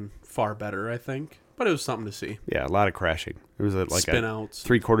have been far better, I think. But it was something to see. Yeah, a lot of crashing. It was Spin outs.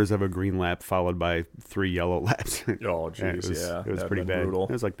 3/4 of a green lap followed by 3 yellow laps. Oh, jeez, it was that'd pretty been bad. brutal.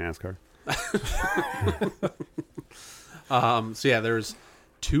 It was like NASCAR. So yeah, there's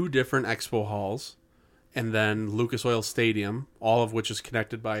 2 different expo halls, and then Lucas Oil Stadium, all of which is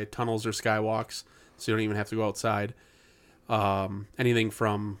connected by tunnels or skywalks, so you don't even have to go outside. Anything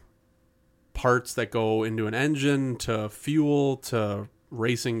from parts that go into an engine to fuel to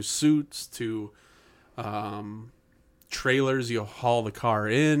racing suits to trailers you haul the car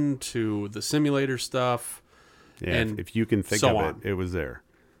in to the simulator stuff. Yeah, And if you can think so of on. it, it was there.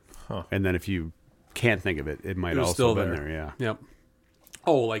 Huh. And then if you can't think of it, it might It was also still been there. there. Yeah. Yep.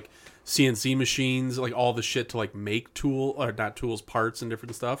 Oh, like CNC machines, like all the shit to like make parts and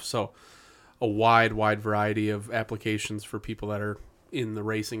different stuff. So a wide variety of applications for people that are in the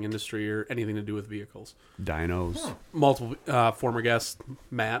racing industry or anything to do with vehicles. Dynos. Multiple former guest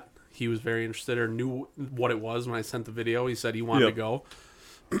Matt, he was very interested or knew what it was when I sent the video. He said he wanted to go.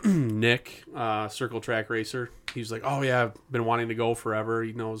 Nick, Circle Track Racer, he's like, oh yeah, I've been wanting to go forever.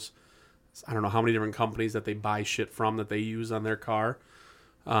 He knows, I don't know how many different companies that they buy shit from that they use on their car.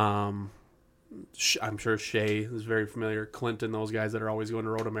 I'm sure Shay is very familiar. Clinton, those guys that are always going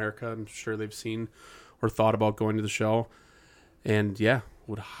to Road America, I'm sure they've seen or thought about going to the show. And yeah,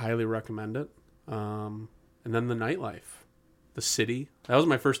 would highly recommend it. And then the nightlife, the city. That was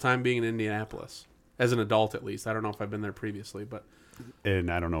my first time being in Indianapolis as an adult, at least. I don't know if I've been there previously, but And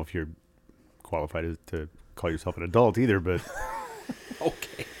I don't know if you're qualified to call yourself an adult either, but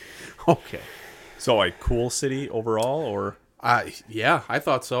okay. So like cool city overall, or Yeah, I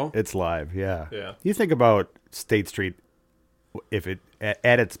thought so. it's live. Yeah. Yeah. You think about State Street, if it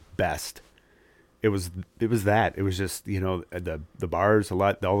at its best, it was that. It was just, the bars, all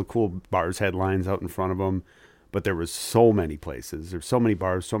the cool bars had lines out in front of them, but there was so many places. There's so many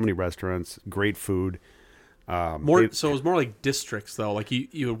bars, so many restaurants, great food. So it was more like districts, though. Like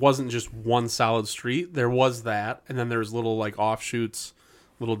it wasn't just one solid street. There was that, and then there's little like offshoots,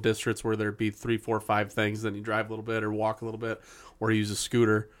 little districts where there'd be 3, 4, 5 things. Then you drive a little bit, or walk a little bit, or use a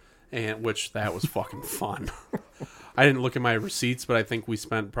scooter, and which that was fucking fun. I didn't look at my receipts, but I think we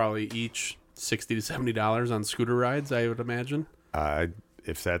spent probably each $60 to $70 on scooter rides, I would imagine.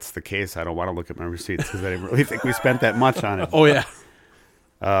 If that's the case, I don't want to look at my receipts because I didn't really think we spent that much on it. Oh yeah,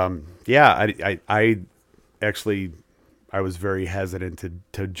 Yeah, I actually I was very hesitant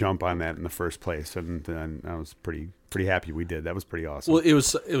to jump on that in the first place, and I was pretty happy we did. That was pretty awesome. well, it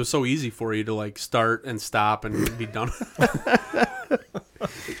was so easy for you to like start and stop and be done.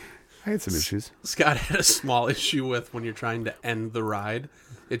 I had some issues. Scott had a small issue with when you're trying to end the ride.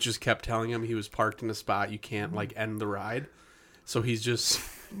 It just kept telling him he was parked in a spot you can't like end the ride. So he's just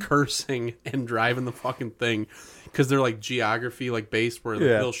cursing and driving the fucking thing because they're like geography like based where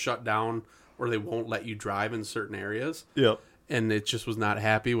they'll shut down or they won't let you drive in certain areas. Yep. And it just was not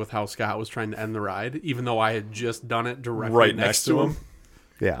happy with how Scott was trying to end the ride, even though I had just done it directly Right next to him.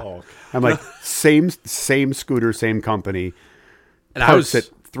 Yeah, Oh. I'm like same scooter, same company. And I Parks was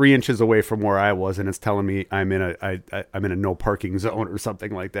at 3 inches away from where I was, and it's telling me I'm in a no parking zone or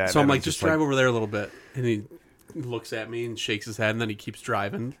something like that. So I'm And like, just drive over there a little bit. And he looks at me and shakes his head, and then he keeps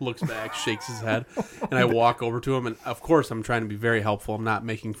driving, looks back, shakes his head. And I walk over to him, and of course I'm trying to be very helpful. I'm not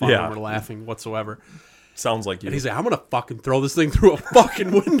making fun of him or laughing whatsoever. Sounds like you. And he's like, I'm going to fucking throw this thing through a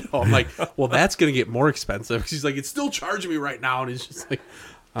fucking window. I'm like, well, that's going to get more expensive. He's like, it's still charging me right now. And he's just like,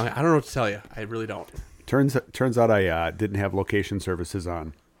 I don't know what to tell you. I really don't. Turns out I didn't have location services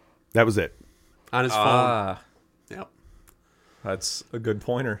on. That was it. On his phone. Yep. That's a good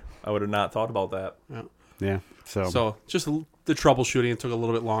pointer. I would have not thought about that. Yep. Yeah. So just the troubleshooting, it took a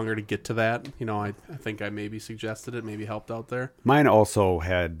little bit longer to get to that. I think I maybe suggested it, maybe helped out there. Mine also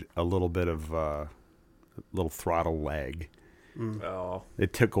had a little bit of little throttle lag. Oh.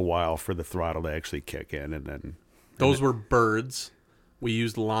 It took a while for the throttle to actually kick in, and then Those were birds. We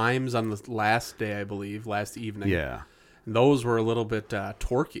used limes on the last day, I believe, last evening. yeah. And those were a little bit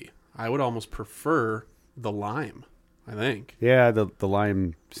torquey. I would almost prefer the lime, I think. Yeah, the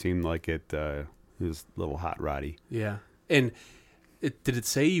lime seemed like it was a little hot roddy. Yeah. And did it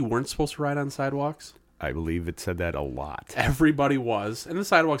say you weren't supposed to ride on sidewalks? I believe it said that a lot. Everybody was. And the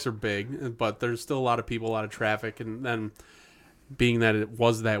sidewalks are big, but there's still a lot of people, a lot of traffic. And then being that it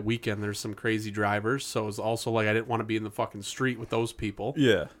was that weekend, there's some crazy drivers. So it was also like I didn't want to be in the fucking street with those people.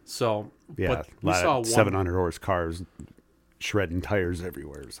 Yeah. So, Yeah, but a we lot saw of one. 700 horse cars shredding tires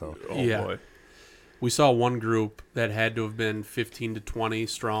everywhere. So Oh, Yeah. boy. we saw one group that had to have been 15 to 20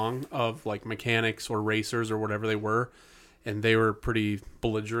 strong of like mechanics or racers or whatever they were, and they were pretty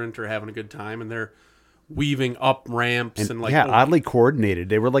belligerent or having a good time, and they're weaving up ramps and like oddly coordinated.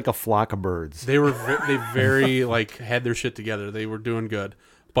 They were like a flock of birds. they were they very like had their shit together. They were doing good.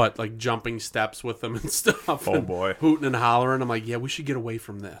 But like jumping steps with them and stuff. Oh, and boy. hooting and hollering. I'm like, yeah, we should get away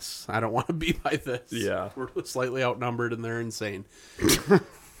from this. I don't want to be by this. Yeah. We're slightly outnumbered and they're insane.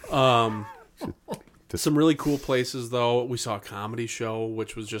 Some really cool places though. We saw a comedy show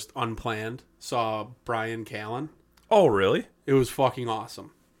which was just unplanned. Saw Brian Callen. Oh, really? It was fucking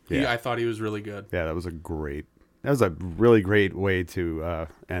awesome. Yeah. I thought he was really good. Yeah, that was a really great way to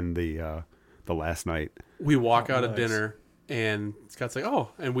end the last night. We walk out of nice. dinner, and Scott's like, oh,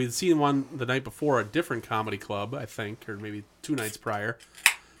 and we'd seen one the night before, a different comedy club, I think, or maybe 2 nights prior,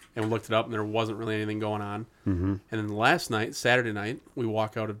 and we looked it up, and there wasn't really anything going on. Mm-hmm. And then the last night, Saturday night, we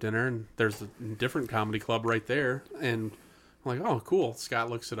walk out of dinner, and there's a different comedy club right there, and I'm like, oh, cool. Scott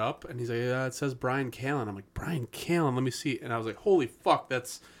looks it up, and he's like, yeah, it says Brian Callen. I'm like, Brian Callen, let me see. And I was like, holy fuck,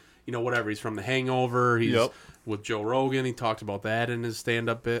 that's, whatever. He's from The Hangover. He's with Joe Rogan. He talked about that in his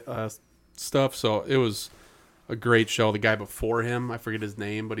stand-up stuff, so it was a great show. The guy before him, I forget his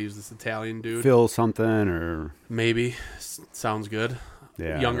name, but he was this Italian dude. Phil something or Maybe. Sounds good.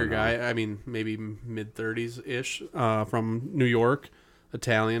 Yeah, Younger I don't know. guy. I mean, maybe mid-30s-ish, from New York.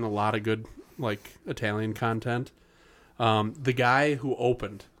 Italian. A lot of good, like, Italian content. The guy who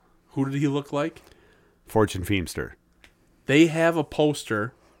opened, who did he look like? Fortune Feimster. They have a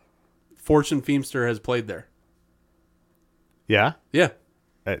poster. Fortune Feimster has played there. Yeah? Yeah.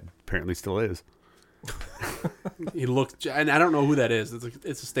 It apparently still is. He looked, and I don't know who that is.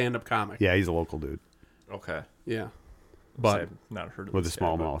 It's a stand-up comic. Yeah, he's a local dude Okay. Yeah. But I've not heard of with a this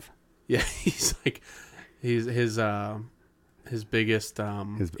small guy, but- mouth. Yeah, he's like, his biggest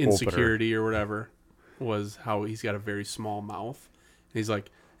His insecurity or whatever was how he's got a very small mouth. And he's like,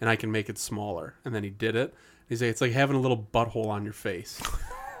 and I can make it smaller. And then he did it. He's like, it's like having a little butthole on your face.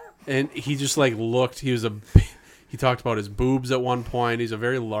 And he just like looked. He talked about his boobs at one point. He's a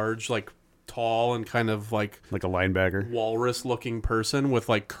very large, like tall and kind of like Like a linebacker. walrus-looking person with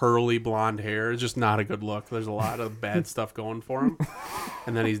like curly blonde hair. It's just not a good look. There's a lot of bad stuff going for him.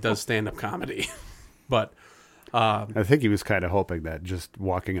 And then he does stand-up comedy. But I think he was kind of hoping that just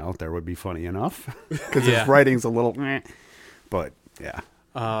walking out there would be funny enough because Yeah. his writing's a little, but yeah.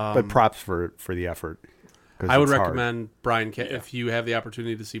 But props for the effort. 'cause I would it's hard. recommend Brian. If you have the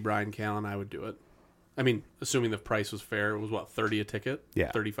opportunity to see Brian Callen, I would do it. I mean, assuming the price was fair, it was what, $30 a ticket?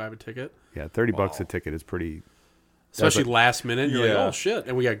 Yeah. $35 a ticket. Yeah, $30 a ticket is pretty. Especially last minute, you're like, Yeah. oh shit,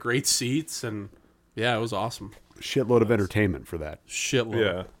 and we got great seats, and yeah, it was awesome. Shitload of entertainment for that. Shitload.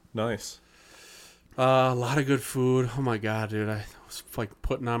 Yeah. Nice. A lot of good food. Oh my god, dude! I was like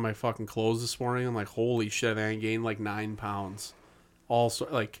putting on my fucking clothes this morning. I'm like, holy shit! I gained like 9 pounds. Also,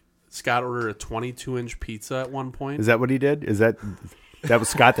 like Scott ordered a 22-inch pizza at one point. Is that what he did? That was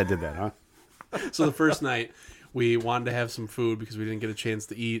Scott that did that, huh? So the first night, we wanted to have some food because we didn't get a chance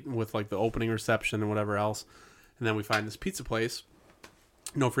to eat with like the opening reception and whatever else. And then we find this pizza place.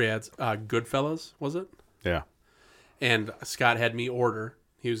 No free ads. Goodfellas, was it? Yeah. And Scott had me order.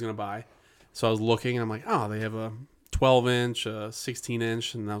 He was going to buy. So I was looking, and I'm like, oh, they have a 12-inch, a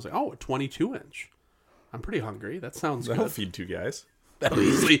 16-inch. And I was like, oh, a 22-inch. I'm pretty hungry. That sounds That'll good. feed 2 guys. That'll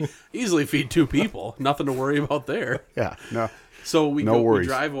easily feed 2 people. Nothing to worry about there. Yeah. No. So we No we worries.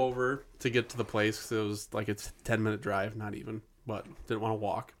 drive over to get to the place because it was like it's a 10-minute drive, not even, but didn't want to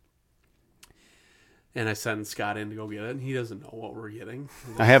walk. And I sent Scott in to go get it, and he doesn't know what we're getting.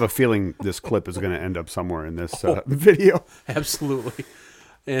 I have a feeling this clip is going to end up somewhere in this video. Absolutely.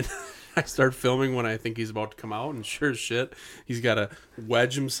 And I start filming when I think he's about to come out, and sure as shit, he's got to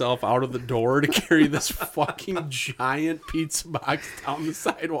wedge himself out of the door to carry this fucking giant pizza box down the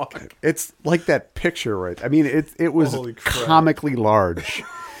sidewalk. It's like that picture, right? I mean, it was Holy crap. comically large.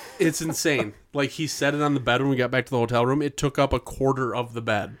 It's insane. Like, he set it on the bed when we got back to the hotel room. It took up a quarter of the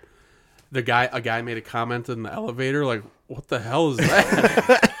bed. A guy made a comment in the elevator, like, what the hell is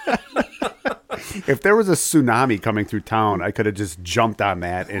that? If there was a tsunami coming through town, I could have just jumped on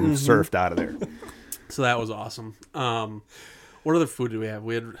that and surfed out of there. So that was awesome. What other food did we have?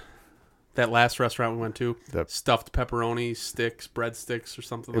 We had that last restaurant we went to, stuffed pepperoni sticks, breadsticks, or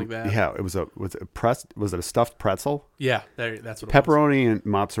something like that. Yeah, was it a stuffed pretzel? Yeah, that's what it was. Pepperoni and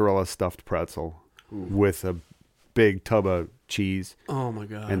mozzarella stuffed pretzel with a big tub of cheese Oh my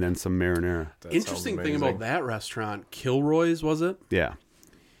god! and then some marinara. That Interesting sounds thing amazing. about that restaurant, Kilroy's, was it? Yeah.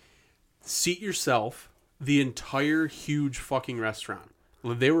 Seat yourself. The entire huge fucking restaurant.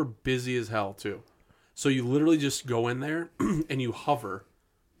 They were busy as hell too. So you literally just go in there and you hover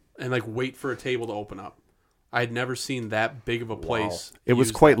and like wait for a table to open up. I had never seen that big of a place. It was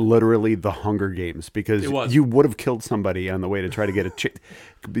use quite that. literally the Hunger Games because It was. you would have killed somebody on the way to try to get a chick.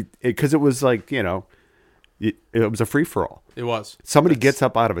 Because it was like, it was a free-for-all. It was. Somebody gets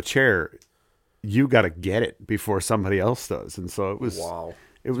up out of a chair, you got to get it before somebody else does. And so it was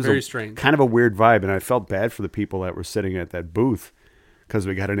it was very strange. kind of a weird vibe. And I felt bad for the people that were sitting at that booth because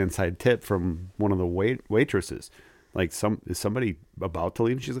we got an inside tip from one of the waitresses. Like, is somebody about to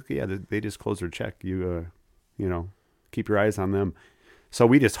leave? And she's like, yeah, they just closed their check. You keep your eyes on them. So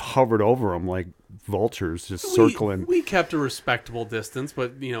we just hovered over them like vultures, just circling. We kept a respectable distance,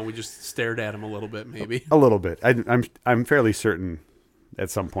 but we just stared at them a little bit, maybe. A little bit. I'm fairly certain at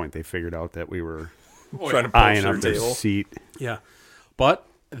some point they figured out that we were Trying to eyeing push their up their table. seat. Yeah, but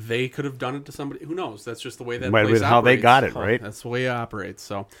they could have done it to somebody. Who knows? That's just the way that Might have place been how they operates. got it, right? That's the way it operates.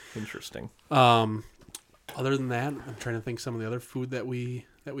 So, Interesting. other than that, I'm trying to think some of the other food that we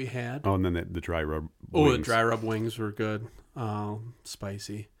had. Oh, and then the dry rub. Oh, the wings. dry rub wings were good.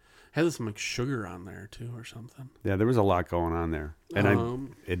 Spicy. Had some like sugar on there too, or something. Yeah, there was a lot going on there,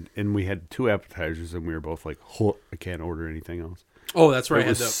 and and we had 2 appetizers, and we were both like, I can't order anything else. Oh, that's right. It I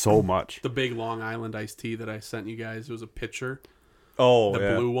had was so much. the big Long Island iced tea that I sent you guys. It was a pitcher, Oh, the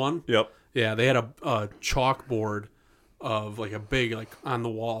yeah. blue one. Yep. Yeah, they had a chalkboard of like a big like on the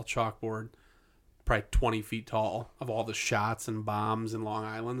wall chalkboard, probably 20 feet tall, of all the shots and bombs and Long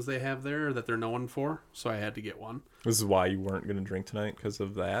Islands they have there that they're known for. So I had to get one. This is why you weren't going to drink tonight because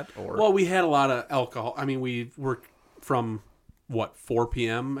of that, or Well, we had a lot of alcohol. I mean, we worked from 4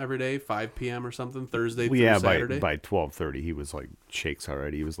 p.m. every day, 5 p.m. or something, Thursday through Yeah, Saturday. by 12:30, he was like shakes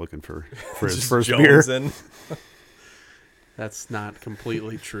already. He was looking for his just first beer. jonesing. That's not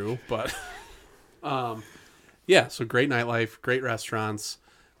completely true, but yeah. So great nightlife, great restaurants.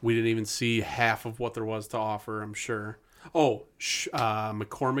 We didn't even see half of what there was to offer, I'm sure. Oh,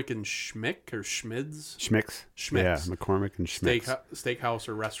 McCormick and Schmick or Schmid's Schmicks. Schmicks. Yeah, McCormick and Schmicks. Steakhouse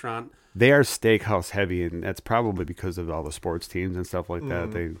or restaurant. They are steakhouse heavy, and that's probably because of all the sports teams and stuff like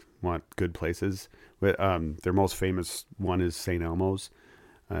that. They want good places. But their most famous one is St. Elmo's.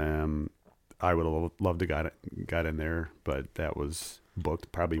 I would have loved to got in there, but that was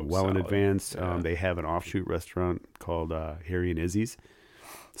booked probably well in solid. advance. Yeah. They have an offshoot restaurant called Harry and Izzy's.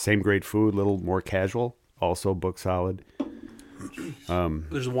 Same great food, little more casual, also booked solid.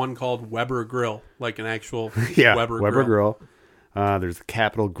 There's one called Weber Grill, like an actual Yeah, Weber Weber Grill. Grill. There's the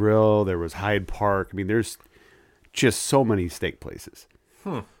Capitol Grill. There was Hyde Park. I mean, there's just so many steak places.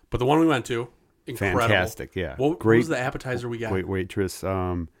 But the one we went to, incredible. Fantastic, yeah. What Great- was the appetizer we got? Great waitress.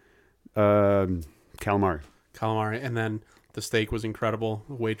 Calamari. Calamari, and then the steak was incredible.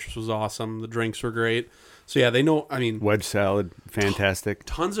 The waitress was awesome. The drinks were great. So yeah, they know. I mean, Wedge salad, fantastic.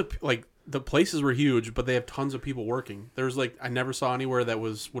 tons of like the places were huge, but they have tons of people working. There's like I never saw anywhere that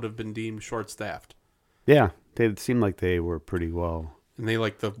would have been deemed short staffed, Yeah, they seemed like they were pretty well. and they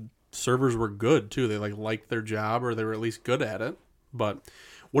like the servers were good too. They liked their job, or they were at least good at it. But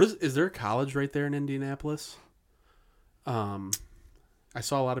what is there a college right there in Indianapolis? I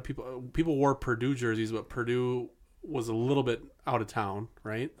saw a lot of people wore Purdue jerseys, but Purdue was a little bit out of town,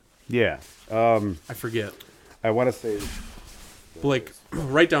 right? Yeah. I forget. I want to say But like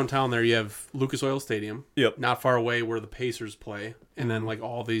right downtown there, you have Lucas Oil Stadium. Yep. Not far away where the Pacers play, and then like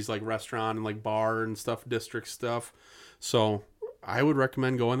all these like restaurant and like bar and stuff, district stuff. So I would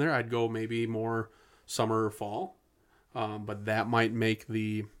recommend going there. I'd go maybe more summer or fall, but that might make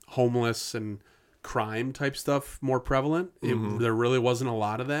the homeless and crime type stuff more prevalent. There really wasn't a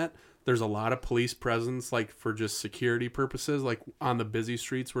lot of that. There's a lot of police presence, like for just security purposes, like on the busy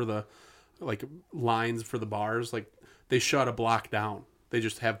streets where the like lines for the bars, like they shut a block down. They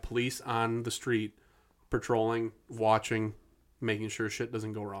just have police on the street patrolling, watching, making sure shit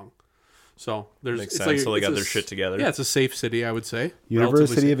doesn't go wrong. So there's Makes it's sense. like So they it's got a their s- shit together. Yeah, it's a safe city, I would say. University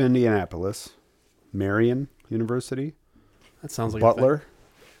Relatively of Indianapolis, Marion University, That sounds like Butler,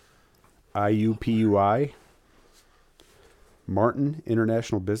 IUPUI, Martin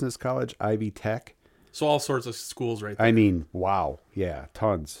International Business College, Ivy Tech. So all sorts of schools right there. I mean, wow. Yeah,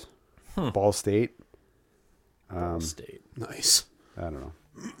 tons. Ball State. State. Nice. I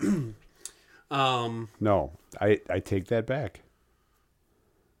don't know. No, I take that back.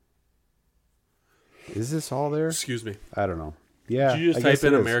 Is this all there? Excuse me. I don't know. Yeah. Did you just I guess type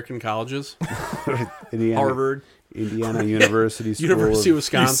in it is. American colleges? Indiana, Harvard. Indiana University School. University of of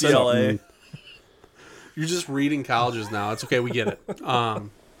Wisconsin. UCLA. You're just reading colleges now. It's okay. We get it.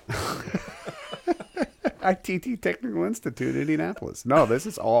 ITT Technical Institute, Indianapolis. No, this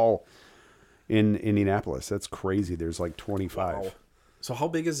is all in Indianapolis. That's crazy. There's like 25. Wow. So how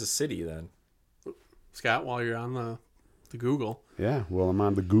big is the city then? Scott, while you're on the the Google. Yeah, well, I'm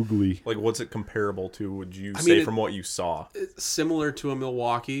on the googly. Like, what's it comparable to, would you I say, mean, from what you saw? It's similar to a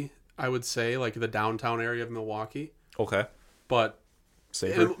Milwaukee, I would say, like the downtown area of Milwaukee. Okay. But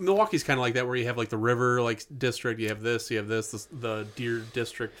Safer. and Milwaukee's kind of like that, where you have like the river like district, you have this, the Deer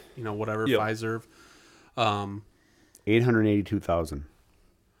district, whatever, Yep. Fiserv. 882,000.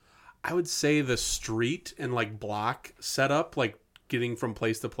 I would say the street and like block setup, like getting from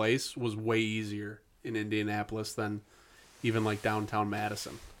place to place, was way easier in Indianapolis than even like downtown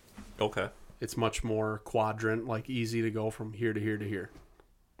Madison. Okay. It's much more quadrant, like easy to go from here to here to here.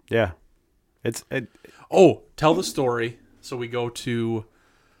 Yeah. Oh, tell the story. So we go to,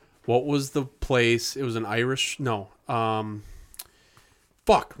 what was the place? It was an Irish, no,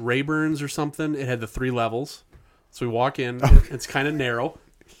 Rayburn's or something. It had the 3 levels. So we walk in. It's kind of narrow.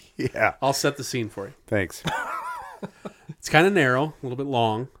 Yeah. I'll set the scene for you. Thanks. It's kind of narrow, a little bit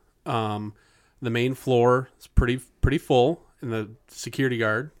long. The main floor is pretty full, and the security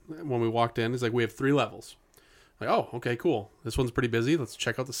guard, when we walked in, is like, we have 3 levels. Like, oh, okay, cool. This one's pretty busy. Let's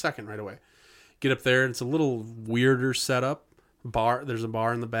check out the second right away. Get up there, and it's a little weirder setup. There's a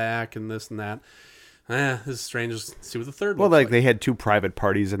bar in the back, and this and that. This is strange. Let's see what the third Well, looks like they had 2 private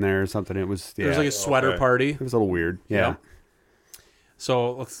parties in there or something. It was, yeah. There's like a sweater Okay. party. It was a little weird. Yeah. Yep.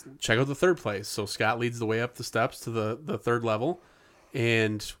 So let's check out the third place. So Scott leads the way up the steps to the third level,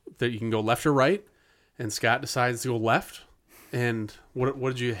 and you can go left or right. And Scott decides to go left. And what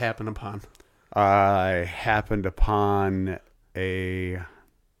did you happen upon? I happened upon a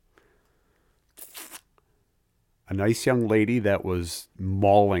nice young lady that was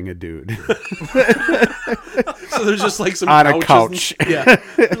mauling a dude. So there's just like some On a couches couch. yeah,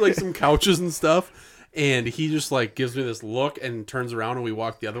 there's like some couches and stuff. And he just like gives me this look and turns around, and we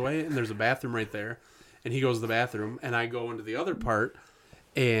walk the other way, and there's a bathroom right there. And he goes to the bathroom, and I go into the other part,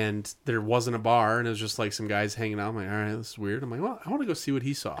 and there wasn't a bar, and it was just like some guys hanging out. I'm like, all right, this is weird. I'm like, well, I want to go see what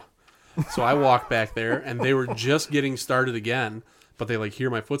he saw. So I walk back there, and they were just getting started again, but they like hear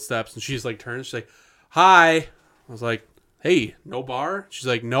my footsteps, and she's like turns, she's like, hi. I was like, hey, no bar? She's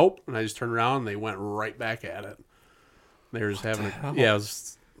like, nope. And I just turned around, and they went right back at it. They were just having it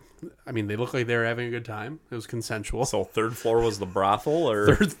was, I mean, they looked like they were having a good time. It was consensual. So third floor was the brothel,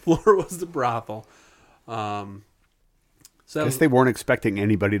 or Third floor was the brothel. So that I was, guess they weren't expecting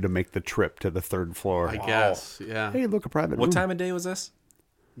anybody to make the trip to the 3rd floor. I guess, yeah. Hey, look, a private what room. time of day was this?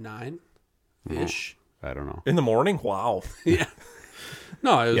 9-ish. I don't know. In the morning? Wow. Yeah.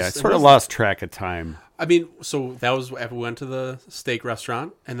 No, it was, Yeah, I it sort of was- lost track of time. I mean, so that was after we went to the steak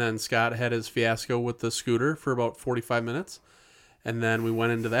restaurant, and then Scott had his fiasco with the scooter for about 45 minutes, and then we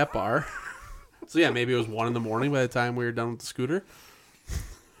went into that bar. So yeah, maybe it was 1 a.m. by the time we were done with the scooter.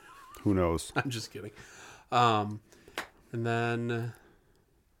 Who knows? I'm just kidding. And then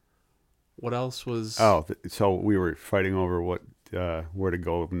what else was? Oh, so we were fighting over where to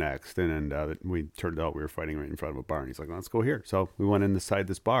go next, and we turned out we were fighting right in front of a bar. And he's like, "Let's go here." So we went inside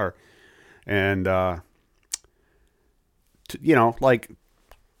this bar, and like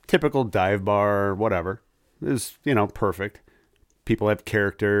typical dive bar, whatever. It was perfect. People had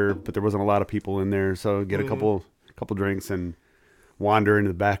character, but there wasn't a lot of people in there, so get a couple drinks and wander into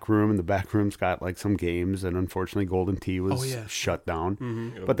the back room. And the back room's got like some games, and unfortunately, Golden Tee was shut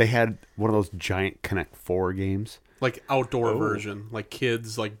down. But they had one of those giant Connect 4 games. Like outdoor version, like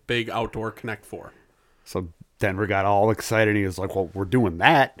kids, like big outdoor Connect 4. So Denver got all excited. And he was like, "Well, we're doing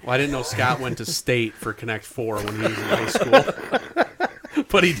that." Well, I didn't know Scott went to state for Connect 4 when he was in high school,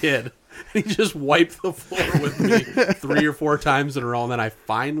 but he did. He just wiped the floor with me 3 or 4 times in a row, and then I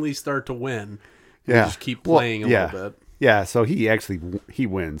finally start to win. Yeah, Just keep playing a little bit. Yeah, so he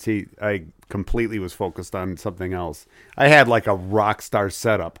wins. I completely was focused on something else. I had like a rock star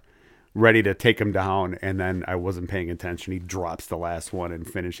setup ready to take him down, and then I wasn't paying attention. He drops the last one and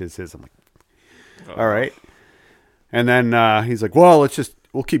finishes his. I'm like, all right. And then he's like, well,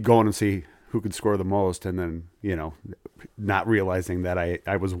 we'll keep going and see who could score the most. And then, not realizing that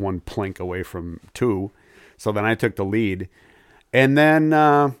I was 1 plink away from 2. So then I took the lead. And then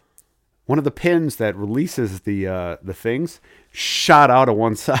one of the pins that releases the things shot out of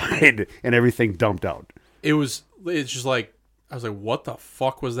one side, and everything dumped out. It's just like, I was like, what the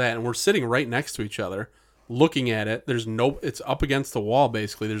fuck was that? And we're sitting right next to each other, looking at it. It's up against the wall,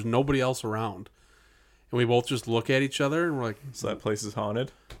 basically. There's nobody else around. And we both just look at each other, and we're like, So that place is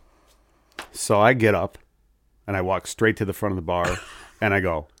haunted? So I get up, and I walk straight to the front of the bar, and I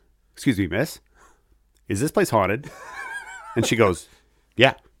go, "Excuse me, miss, is this place haunted?" And she goes,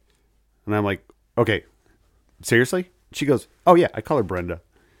 "Yeah." And I'm like, "Okay, seriously?" She goes, "Oh yeah, I call her Brenda."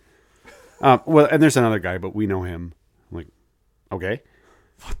 Well, and there's another guy, but we know him. I'm like, okay.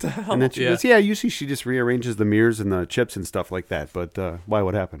 What the hell? And then she Yeah. goes, yeah, usually she just rearranges the mirrors and the chips and stuff like that. But why?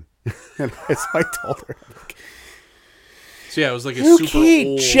 What happened? And so I told her, So yeah, it was like a super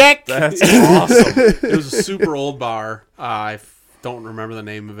old. check. That's awesome. It was a super old bar. Don't remember the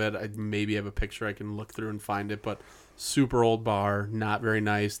name of it. I maybe have a picture I can look through and find it, but super old bar, not very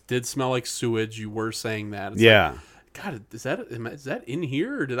nice. Did smell like sewage. You were saying that. It's Yeah. like, God, is that in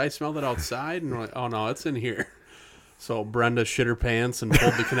here, or did I smell that outside? And we're like, oh no, it's in here. So Brenda shit her pants and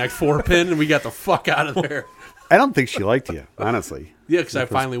pulled the Connect 4 pin, and we got the fuck out of there. I don't think she liked you, honestly. Yeah, because I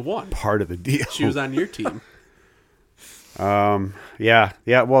finally won. Part of the deal. She was on your team. Yeah.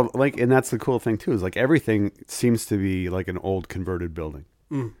 Well, like, and that's the cool thing too, is like everything seems to be like an old converted building.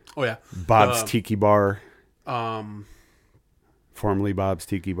 Oh yeah, Bob's Tiki Bar, um, formerly Bob's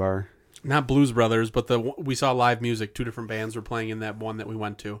Tiki Bar. not Blues Brothers, but we saw live music. 2 different bands were playing in that one that we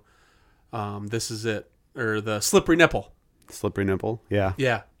went to. This Is It, or the Slippery Nipple. Slippery Nipple. Yeah.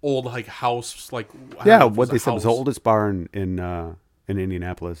 Yeah, old like house, like I don't Yeah. know if it What they a said was the house. oldest bar in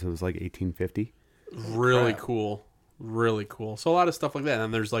Indianapolis. It was like 1850. Really cool, really cool. So a lot of stuff like that. And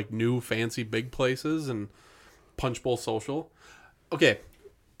then there's like new fancy big places and Punch Bowl Social. Okay,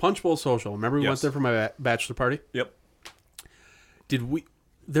 Punch Bowl Social. Remember we went Yes. there for my bachelor party? Yep. Did we?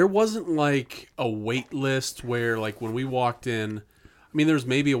 There wasn't like a wait list where like when we walked in. I mean, there's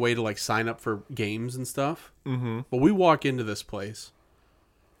maybe a way to like sign up for games and stuff. Mm-hmm. But we walk into this place.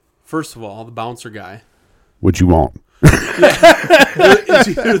 First of all, the bouncer guy. Which you won't. It's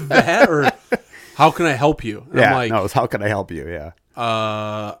either that or how can I help you? And Yeah. I'm like, No, it's how can I help you? Yeah.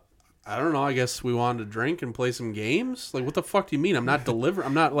 I don't know. I guess we wanted to drink and play some games. Like, what the fuck do you mean? I'm not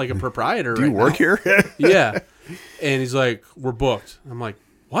I'm not like a proprietor. Do you work here? Yeah. And he's like, we're booked. I'm like,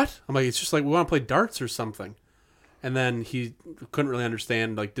 what? I'm like, it's just like we want to play darts or something. And then he couldn't really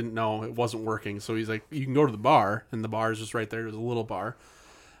understand, like didn't know it wasn't working. So he's like, you can go to the bar, and the bar is just right there. There's a little bar.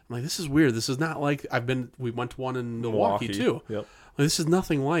 I'm like, this is weird. This is not like we went to one in Milwaukee too. Yep. Like, this is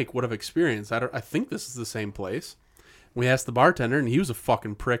nothing like what I've experienced. I think this is the same place. We asked the bartender, and he was a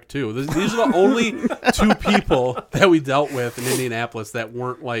fucking prick too. These are the only 2 people that we dealt with in Indianapolis that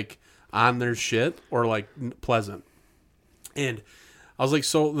weren't like on their shit or like pleasant. And I was like,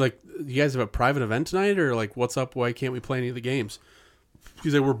 so like, you guys have a private event tonight, or like, what's up? Why can't we play any of the games?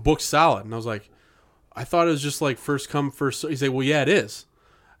 He's like, we're booked solid, and I was like, I thought it was just like first come first. He's like, well, yeah, it is.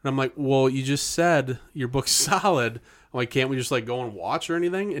 And I'm like, well, you just said you're booked solid. I'm like, can't we just like go and watch or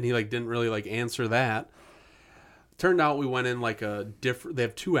anything? And he like didn't really like answer that. Turned out we went in like a different. They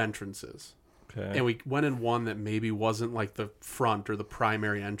have 2 entrances, Okay. and we went in one that maybe wasn't like the front or the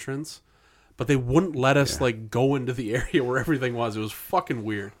primary entrance, but they wouldn't let us like go into the area where everything was. It was fucking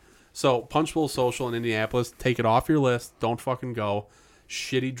weird. So Punch Bowl Social in Indianapolis, take it off your list. Don't fucking go.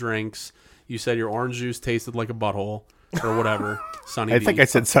 Shitty drinks. You said your orange juice tasted like a butthole or whatever. Sunny I D. think I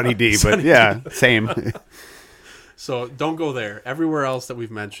said Sunny D, but yeah, same. So don't go there. Everywhere else that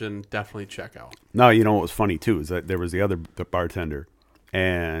we've mentioned, definitely check out. No, you know what was funny too is that there was the bartender,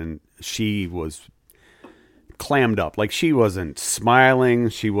 and she was clammed up. Like, she wasn't smiling.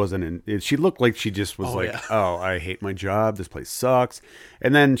 She wasn't she looked like she just was oh, I hate my job. This place sucks.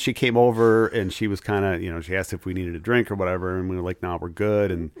 And then she came over and she was kind of, she asked if we needed a drink or whatever. And we were like, no, we're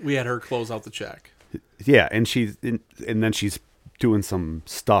good. And We had her close out the check. yeah. And and then she's doing some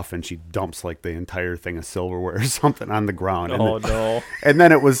stuff and she dumps like the entire thing of silverware or something on the ground. Oh, and then, no. And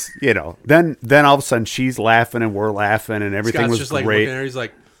then it was, then all of a sudden she's laughing and we're laughing and everything Scott's was just like great. looking at her. He's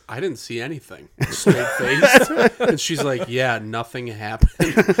like, I didn't see anything. Straight faced. And she's like, yeah, nothing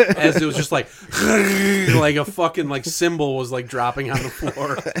happened. As it was just like a fucking like cymbal was like dropping on the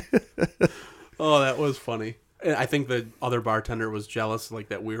floor. Oh, that was funny. And I think the other bartender was jealous, like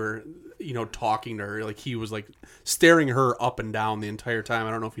that we were, talking to her. Like he was like staring her up and down the entire time.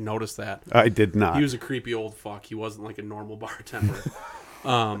 I don't know if you noticed that. I did not. He was a creepy old fuck. He wasn't like a normal bartender.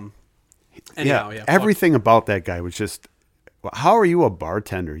 Anyhow, yeah. Everything about that guy was just, how are you a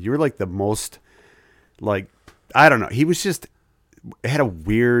bartender? You were like the most, like, I don't know. He was just, had a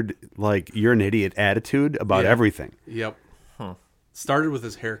weird, like, you're an idiot attitude about everything. Yep. Started with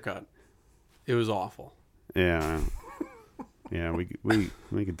his haircut. It was awful. Yeah. Yeah, we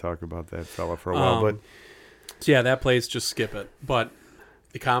could talk about that fella for a while, but So yeah, that place, just skip it. But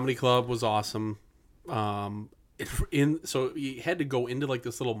the comedy club was awesome. So you had to go into like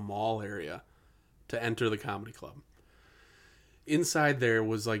this little mall area to enter the comedy club. Inside there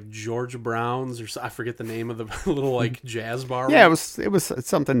was like Georgia Brown's, or I forget the name of the little like jazz bar. yeah, it was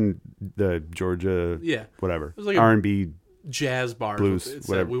something, the Georgia, Yeah. whatever, It was like a R&B, jazz bar. blues, It said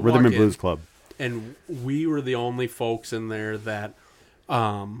whatever, we Rhythm walk and in, Blues Club. and we were the only folks in there that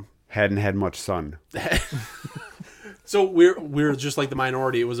Hadn't had much sun. So we're just like the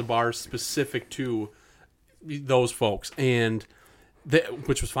minority. It was a bar specific to those folks, and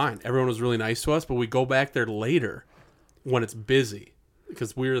which was fine. Everyone was really nice to us, but we go back there later when it's busy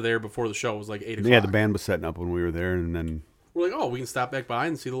because we were there before the show. It was like 8 o'clock. Yeah, the band was setting up when we were there, and then We're like, oh, we can stop back by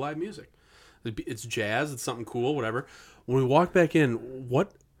and see the live music. It's jazz. It's something cool, whatever. When we walked back in,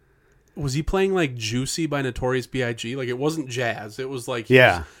 what was he playing? Like Juicy by Notorious B.I.G.? Like it wasn't jazz. It was like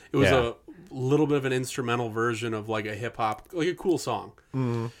it was a little bit of an instrumental version of like a hip hop, like a cool song.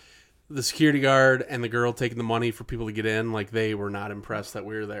 Mm-hmm. The security guard and the girl taking the money for people to get in, like they were not impressed that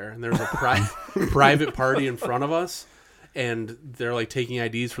we were there. And there was a private party in front of us, and they're like taking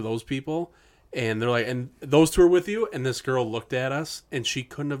IDs for those people. And they're like, and those two are with you? And this girl looked at us, and she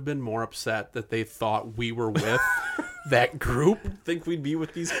couldn't have been more upset that they thought we were with that group. Think we'd be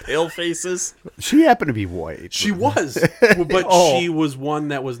with these pale faces? she happened to be white. She was, but she was one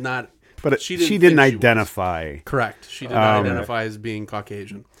that was not. But she didn't think identify. Correct. She did not identify as being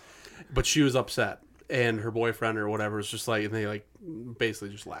Caucasian, but she was upset, and her boyfriend or whatever was just like, and they like basically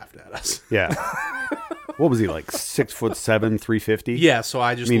just laughed at us. Yeah. What was he, like 6'7", 350? Yeah. So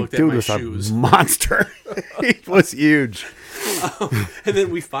I just looked at dude my was shoes. a monster. He was huge. And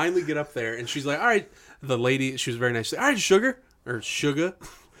then we finally get up there, and she's like, all right, the lady, she was very nice. She's like, all right, sugar,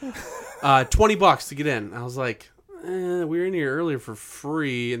 $20 to get in. I was like, we were in here earlier for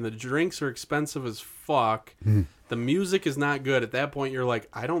free, and the drinks are expensive as fuck. The music is not good. At that point, you're like,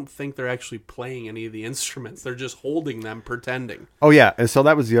 I don't think they're actually playing any of the instruments. They're just holding them, pretending. Oh, yeah. And so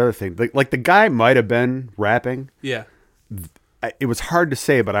that was the other thing. Like the guy might have been rapping. Yeah. It was hard to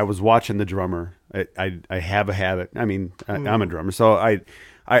say, but I was watching the drummer. I have a habit. I mean, I'm a drummer, so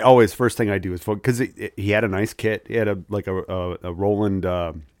I always, first thing I do is focus, because he had a nice kit. He had a Roland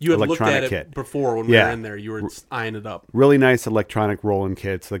you had electronic looked at it kit before when we were in there. You were eyeing it up. Really nice electronic Roland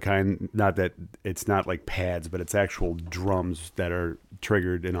kits. The kind, not that it's not like pads, but it's actual drums that are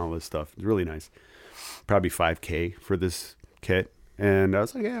triggered and all this stuff. It's really nice. Probably $5,000 for this kit. And I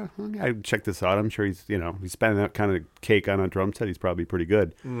was like, yeah, I check this out. I'm sure he's spending that kind of cake on a drum set. He's probably pretty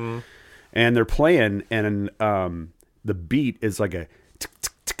good. And they're playing, and the beat is like a tick,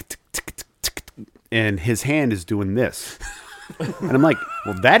 tick, tick, tick, tick, tick, tick, and his hand is doing this. And I'm like,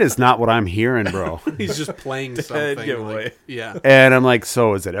 well, that is not what I'm hearing, bro. He's just playing something. giveaway. Yeah. And I'm like,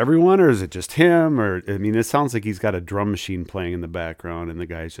 so is it everyone, or is it just him? Or, I mean, it sounds like he's got a drum machine playing in the background, and the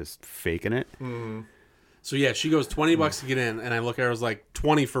guy's just faking it. So yeah, she goes $20 to get in, and I look at her, I was like,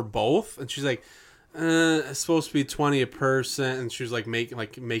 20 for both? And she's like, it's supposed to be 20 a person, and she was like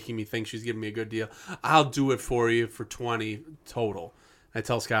making me think she's giving me a good deal. I'll do it for you for 20 total. I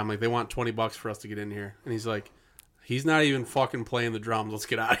tell Scott, I'm like, they want $20 for us to get in here, and he's like, he's not even fucking playing the drums. Let's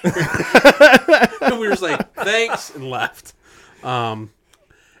get out of here. And we were just like, thanks, and left.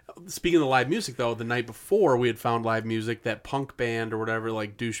 Speaking of the live music, though, the night before we had found live music, that punk band or whatever,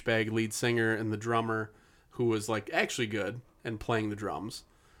 like douchebag lead singer and the drummer, who was like actually good and playing the drums.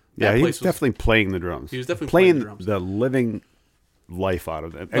 Yeah, he was definitely playing the drums. He was definitely playing the drums. The living life out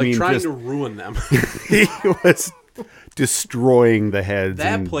of them. Like, I mean, trying to ruin them. He was destroying the heads.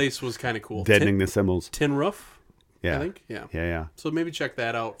 That place was kind of cool. Deadening the cymbals. Tin Roof, yeah. I think. Yeah. So maybe check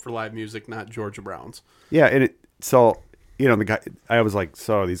that out for live music, not Georgia Brown's. Yeah, and so, the guy, I was like,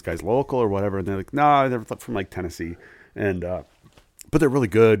 so are these guys local or whatever? And they're like, no, they're from like Tennessee. And, but they're really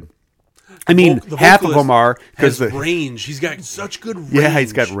good. I mean, half of them are, because range. He's got such good range. Yeah,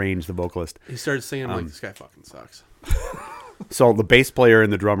 he's got range, the vocalist. He started singing like, this guy fucking sucks. So the bass player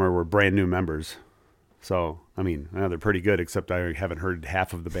and the drummer were brand new members. So, I mean, they're pretty good, except I haven't heard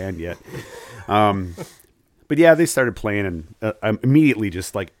half of the band yet. But yeah, they started playing, and I'm immediately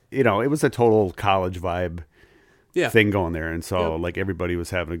just like, it was a total college vibe thing going there. And so, like, everybody was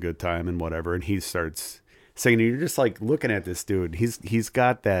having a good time and whatever. And he starts singing, and you're just like looking at this dude. He's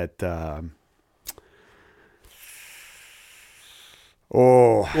got that.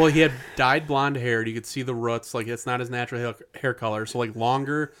 Well, he had dyed blonde hair. You could see the roots. Like, it's not his natural hair color. So, like,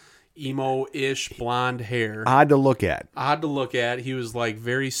 longer, emo-ish blonde hair. Odd to look at. He was, like,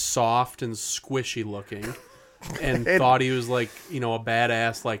 very soft and squishy looking. And thought he was, like, a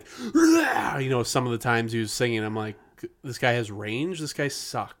badass. Like, some of the times he was singing, I'm like, this guy has range? This guy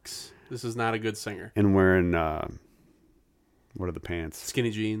sucks. This is not a good singer. And wearing, what are the pants?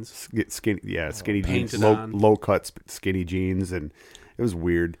 Skinny jeans. Skinny jeans. On. Low cut skinny jeans, and it was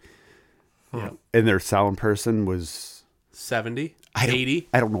weird. Yeah. And their sound person was 70, 80.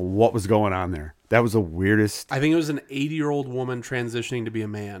 I don't know what was going on there. That was the weirdest. I think it was an 80-year-old woman transitioning to be a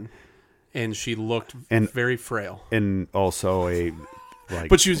man, and she looked very frail. And also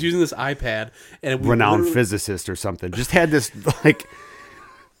but she was using this iPad, and renowned physicist or something. Just had this like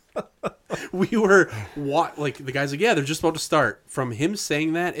We were like the guy's like, yeah, they're just about to start. From him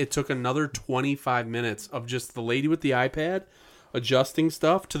saying that, it took another 25 minutes of just the lady with the iPad adjusting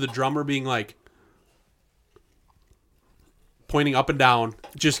stuff to the drummer being like pointing up and down,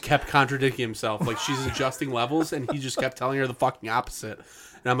 just kept contradicting himself. Like she's adjusting levels and he just kept telling her the fucking opposite.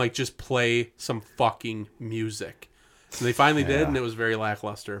 And I'm like, just play some fucking music. And they finally did, and it was very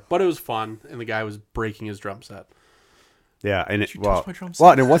lackluster. But it was fun, and the guy was breaking his drum set. Yeah, and touch my drum set?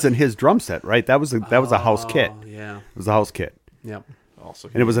 well, and it wasn't his drum set, right? That was a house kit. Yeah. It was a house kit, Yep. Also,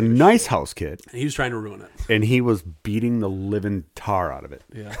 and it was a nice house kit, And he was trying to ruin it. and he was beating the living tar out of it.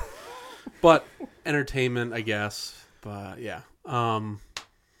 Yeah. But entertainment, I guess. But yeah.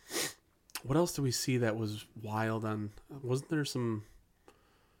 What else did we see that was wild on? Wasn't there some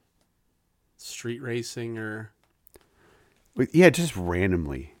street racing or But yeah, just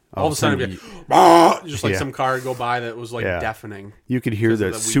randomly. all of a sudden it'd be just like Yeah. some car would go by that was like Yeah. deafening. You could hear the,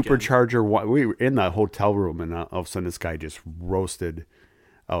 Because of the weekend. supercharger. We were in the hotel room, and all of a sudden, this guy just roasted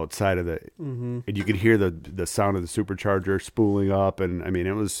outside of the. And you could hear the sound of the supercharger spooling up, and I mean,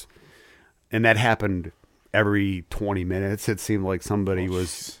 it was, and that happened every 20 minutes. It seemed like somebody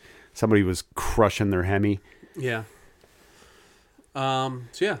was crushing their Hemi. Yeah. So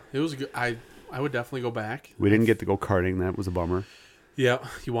yeah, it was good. I would definitely go back. We didn't get to go karting. That was a bummer. Yeah,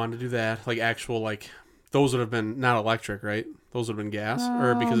 you wanted to do that, like actual like those would have been not electric, right? Those would have been gas,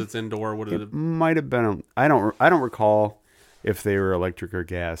 or because it's indoor, would it have? Might have been. I don't recall if they were electric or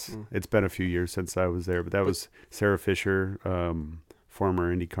gas. It's been a few years since I was there, but that was Sarah Fisher,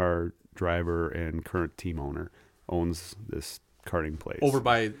 former IndyCar driver and current team owner, owns this karting place Over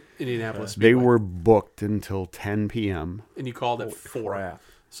by Indianapolis They Speedway. were booked until 10 p.m. And you called it 4. crap.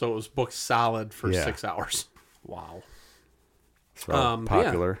 So it was booked solid for Yeah. 6 hours. Wow. So Yeah.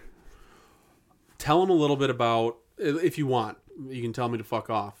 popular. Tell them a little bit about, if you want, you can tell me to fuck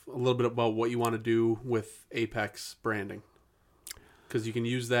off, a little bit about what you want to do with Apex branding. Because you can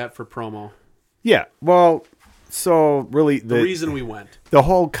use that for promo. Yeah. Well, so really The reason we went. the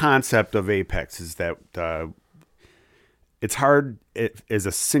whole concept of Apex is that it's hard as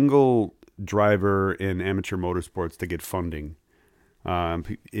a single driver in amateur motorsports to get funding.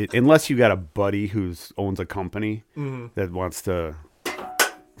 Unless you got a buddy who owns a company that wants to.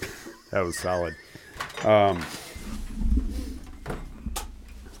 That was solid.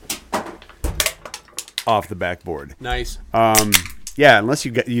 Off the backboard. Nice. Yeah, unless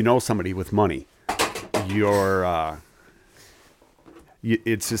you know somebody with money,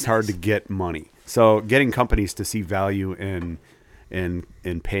 it's just hard to get money. So getting companies to see value in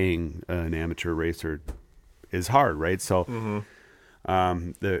paying an amateur racer is hard, right? So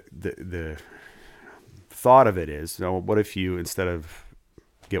the thought of it is, so what if you, instead of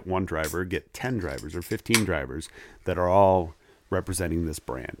get one driver, get 10 drivers or 15 drivers that are all representing this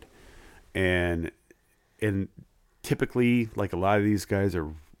brand, and typically, like, a lot of these guys are,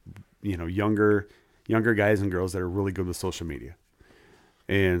 younger guys and girls that are really good with social media.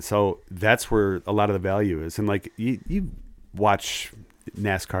 And so that's where a lot of the value is. And like you watch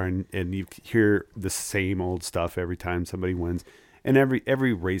NASCAR and you hear the same old stuff every time somebody wins. And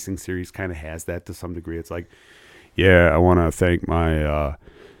every racing series kind of has that to some degree. It's like, yeah, I want to thank my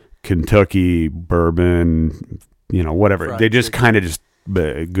Kentucky bourbon, whatever. Fried They just chicken. kind of just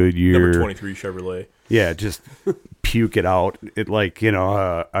Goodyear. Number 23 Chevrolet. Yeah, just puke it out. It like,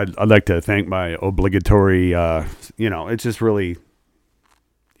 I'd like to thank my obligatory, it's just really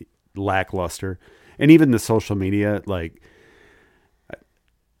lackluster. And even the social media, like,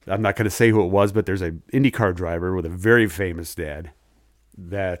 I'm not going to say who it was, but there's an IndyCar driver with a very famous dad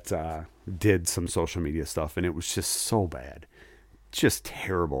that did some social media stuff, and it was just so bad. Just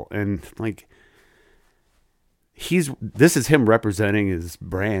terrible. And like, this is him representing his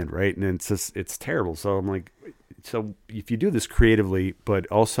brand, right? And it's terrible. So I'm like, so if you do this creatively, but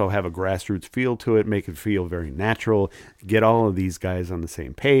also have a grassroots feel to it, make it feel very natural, get all of these guys on the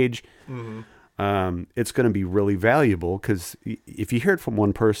same page, it's going to be really valuable. Because if you hear it from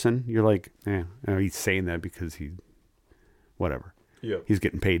one person, you're like, he's saying that because whatever. Yeah. He's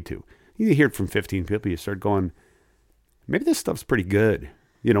getting paid to. You hear it from 15 people, you start going, maybe this stuff's pretty good.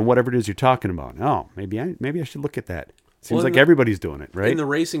 Whatever it is you're talking about. Oh, maybe I should look at that. Seems Well, like everybody's doing it, right? In the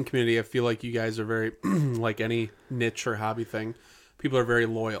racing community, I feel like you guys are very, like any niche or hobby thing, people are very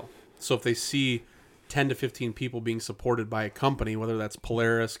loyal. So if they see 10 to 15 people being supported by a company, whether that's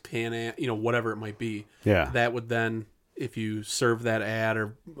Polaris, Can-Am, whatever it might be, Yeah. that would then, if you serve that ad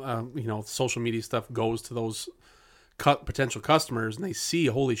or, social media stuff goes to those potential customers and they see,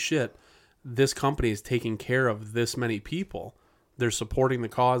 holy shit, this company is taking care of this many people. They're supporting the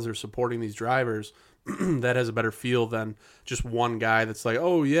cause. They're supporting these drivers. that has a better feel than just one guy that's like,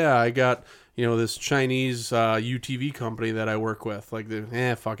 oh yeah, I got, this Chinese UTV company that I work with. Like,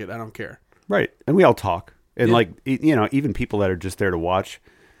 fuck it, I don't care. Right. And we all talk. And Yeah. like, even people that are just there to watch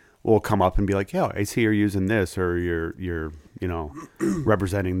will come up and be like, yeah, I see you're using this, or you're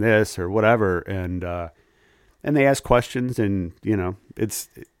representing this or whatever. And they ask questions, and, it's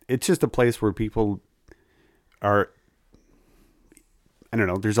just a place where people are, I don't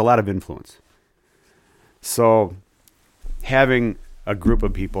know, there's a lot of influence. So having a group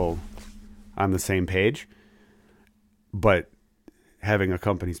of people on the same page, but having a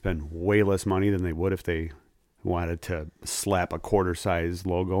company spend way less money than they would if they wanted to slap a quarter size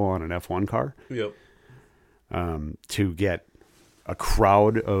logo on an F1 car, Yep. to get a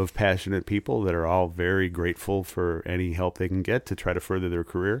crowd of passionate people that are all very grateful for any help they can get to try to further their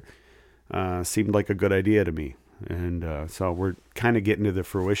career, seemed like a good idea to me. And so we're kind of getting to the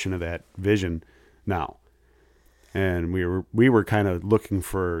fruition of that vision now. And we were kind of looking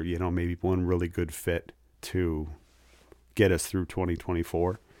for, maybe one really good fit to get us through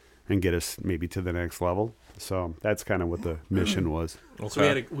 2024 and get us maybe to the next level. So that's kind of what the mission was. Okay.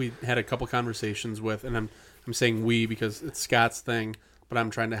 So we had a couple conversations with, and I'm saying we because it's Scott's thing, but I'm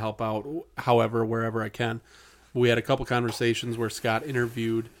trying to help out wherever I can. We had a couple conversations where Scott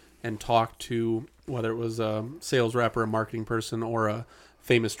interviewed and talked to, whether it was a sales rep or a marketing person or a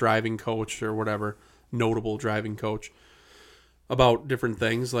famous driving coach or whatever, notable driving coach, about different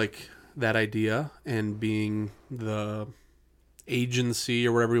things like that idea and being the agency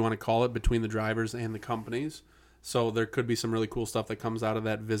or whatever you want to call it between the drivers and the companies. So there could be some really cool stuff that comes out of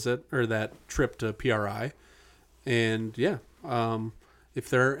that visit or that trip to PRI. And yeah, if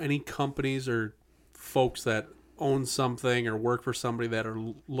there are any companies or folks that own something or work for somebody that are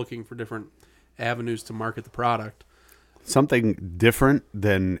looking for different avenues to market the product, Something different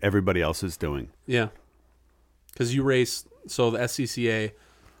than everybody else is doing. yeah, because you race, so the SCCA,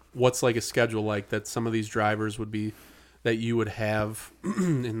 what's like a schedule like that some of these drivers would be, that you would have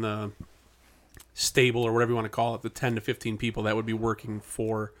in the stable or whatever you want to call it, the 10 to 15 people that would be working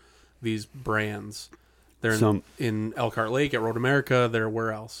for these brands? They're in Elkhart Lake at Road America. They're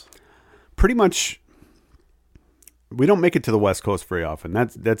where else? Pretty much, we don't make it to the West Coast very often.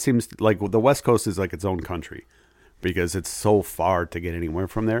 That seems like the West Coast is like its own country because it's so far to get anywhere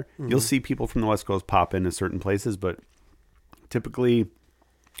from there. Mm-hmm. You'll see people from the West Coast pop into certain places, but typically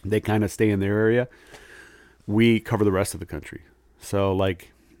they kind of stay in their area. We cover the rest of the country. So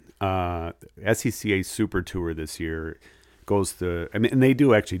like SCCA Super Tour this year goes to, and they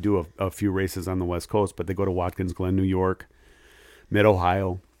do actually do a few races on the West Coast, but they go to Watkins Glen, New York,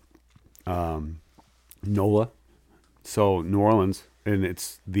 Mid-Ohio, NOLA, so New Orleans, and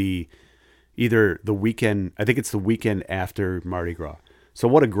it's either the weekend, I think it's the weekend after Mardi Gras. So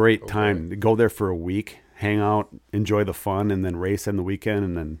what a great time to go there for a week, hang out, enjoy the fun, and then race on the weekend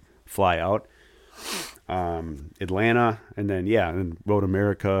and then fly out. Atlanta, and then Road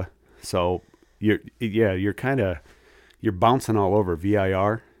America. So you're bouncing all over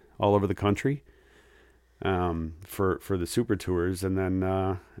VIR, all over the country, for the super tours, and then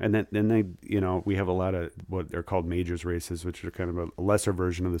they, we have a lot of what they're called majors races, which are kind of a lesser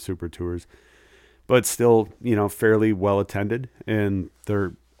version of the super tours, but still, fairly well attended, and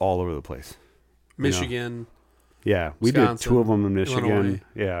they're all over the place. Michigan. Yeah, we Wisconsin, did 2 of them in Michigan. Illinois.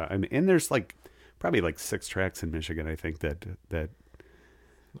 Yeah, and there's probably 6 tracks in Michigan, I think, that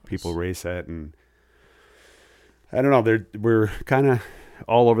people race at, and I don't know, we're kind of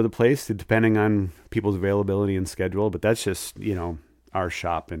all over the place depending on people's availability and schedule, but that's just, our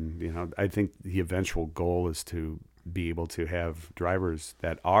shop, and I think the eventual goal is to be able to have drivers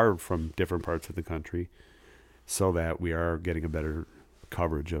that are from different parts of the country so that we are getting a better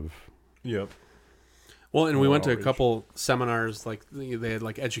coverage of. Yep. Well, and we went to a outreach. couple seminars, like they had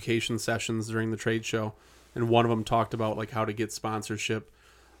education sessions during the trade show, and one of them talked about how to get sponsorship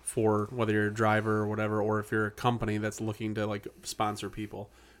for whether you're a driver or whatever, or if you're a company that's looking to sponsor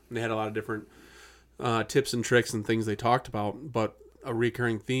people. And they had a lot of different tips and tricks and things they talked about, but a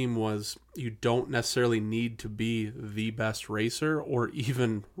recurring theme was you don't necessarily need to be the best racer or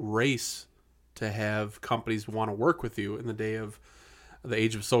even race to have companies want to work with you in the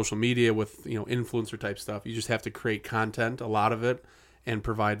age of social media with influencer type stuff. You just have to create content, a lot of it, and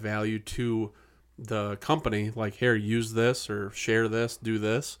provide value to the company, here, use this or share this, do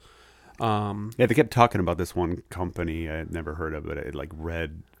this. Yeah, they kept talking about this one company I had never heard of, but it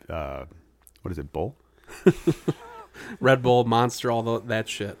Red, what is it, Bull? Red Bull, Monster, all that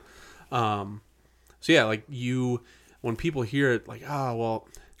shit. So yeah, when people hear it,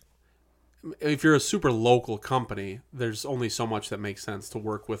 if you're a super local company, there's only so much that makes sense to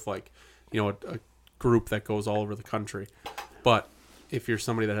work with, a group that goes all over the country. But if you're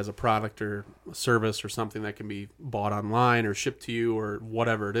somebody that has a product or a service or something that can be bought online or shipped to you or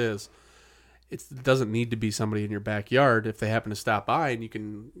whatever it is, it doesn't need to be somebody in your backyard. If they happen to stop by and you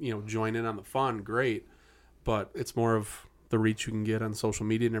can, join in on the fun, great. But it's more of the reach you can get on social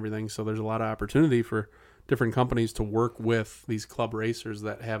media and everything. So there's a lot of opportunity for different companies to work with these club racers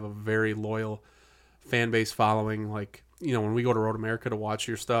that have a very loyal fan base following. Like, when we go to Road America to watch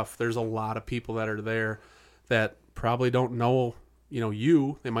your stuff, there's a lot of people that are there that probably don't know,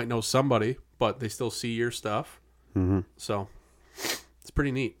 they might know somebody, but they still see your stuff. Mm-hmm. So it's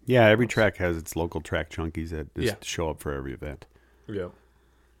pretty neat. Yeah, every track has its local track junkies that just show up for every event. Yeah.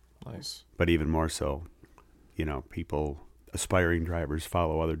 Nice. But even more so, people, aspiring drivers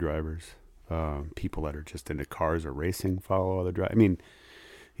follow other drivers. People that are just into cars or racing follow other drivers. I mean,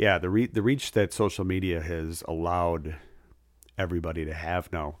 yeah, the reach that social media has allowed everybody to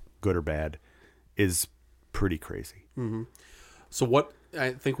have now, good or bad, is pretty crazy. Mm-hmm. So what,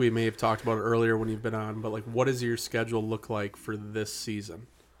 I think we may have talked about it earlier when you've been on, but like, what does your schedule look like for this season?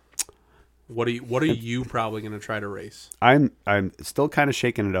 What are you probably going to try to race? I'm still kind of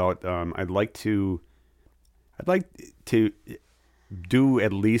shaking it out. I'd like to do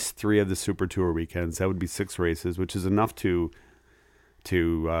at least 3 of the Super Tour weekends. That would be 6 races, which is enough to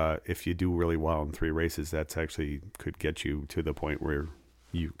if you do really well in 3 races, that's actually could get you to the point where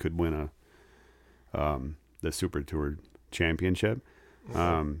you could win the Super Tour championship.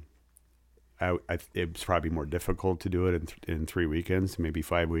 It's probably more difficult to do it in 3 weekends, maybe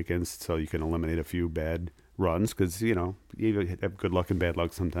 5 weekends, so you can eliminate a few bad runs because you have good luck and bad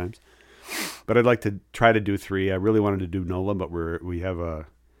luck sometimes. But I'd like to try to do 3. I really wanted to do NOLA, but we have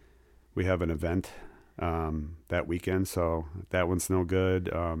an event that weekend, so that one's no good.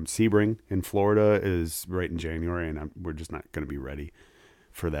 Sebring in Florida is right in January, and we're just not going to be ready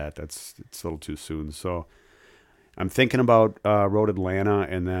for that. It's a little too soon. So I'm thinking about Road Atlanta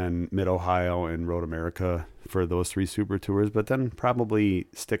and then Mid-Ohio and Road America for those 3 Super Tours, but then probably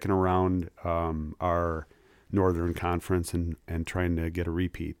sticking around our Northern Conference and trying to get a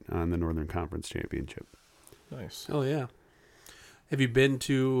repeat on the Northern Conference Championship. Nice. Oh, yeah. Have you been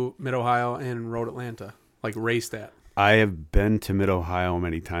to Mid-Ohio and Road Atlanta? Like, raced at? I have been to Mid-Ohio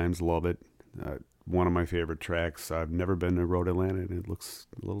many times. Love it. One of my favorite tracks. I've never been to Road Atlanta, and it looks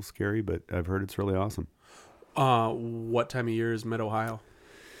a little scary, but I've heard it's really awesome. What time of year is Mid-Ohio?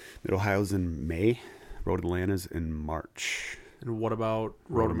 Mid-Ohio's in May. Road Atlanta's in March. And what about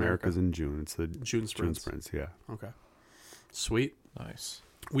Road America? America's in June. It's the June sprints. Yeah. Okay. Sweet. Nice.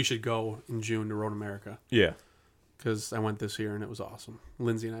 We should go in June to Road America. Yeah. Because I went this year and it was awesome.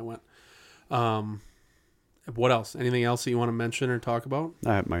 Lindsay and I went. What else? Anything else that you want to mention or talk about?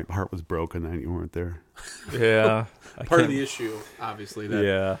 My heart was broken that you weren't there. Yeah. Part of the issue, obviously, that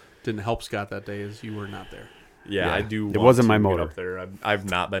Yeah. didn't help Scott that day is you were not there. Yeah, I do. It wasn't my get motor. up there. I've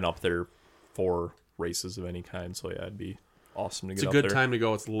not been up there for races of any kind, so yeah, it'd be awesome to It's get a up good there. time to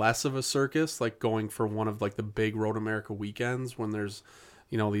go. It's less of a circus, like going for one of like the big Road America weekends when there's,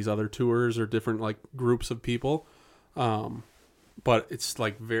 these other tours or different like groups of people. But it's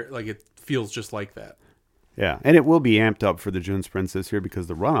like it feels just like that. Yeah, and it will be amped up for the June sprints this year because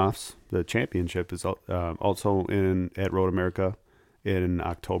the runoffs, the championship, is also at Road America in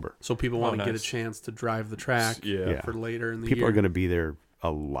October. So people want to get a nice. chance to drive the track Yeah. for later in the People year. are going to be there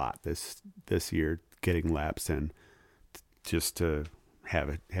a lot this year, getting laps in, just to have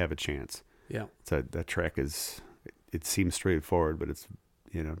a chance. Yeah. So that track it seems straightforward, but it's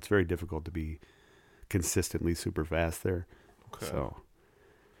it's very difficult to be consistently super fast there. Okay. So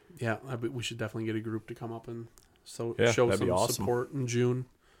Yeah, we should definitely get a group to come up and show that'd be some awesome. support in June,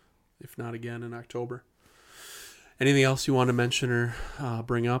 if not again in October. Anything else you want to mention or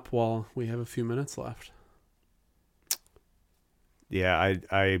bring up while we have a few minutes left? yeah,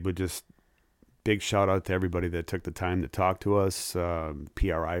 I would just big shout out to everybody that took the time to talk to us.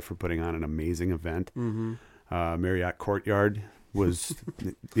 PRI for putting on an amazing event. Mm-hmm. Marriott Courtyard was,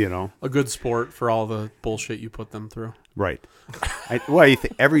 A good sport for all the bullshit you put them through. right.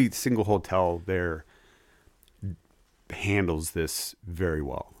 Every single hotel there handles this very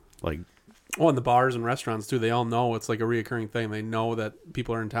well. Like, Oh, and the bars and restaurants too. They all know it's like a reoccurring thing. They know that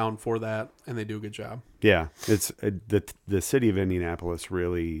people are in town for that, and they do a good job. yeah, it's the city of Indianapolis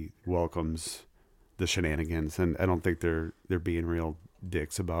really welcomes the shenanigans, and I don't think they're being real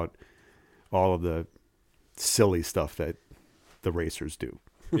dicks about all of the silly stuff that the racers do.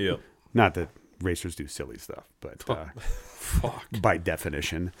 Yeah. Not that racers do silly stuff, but by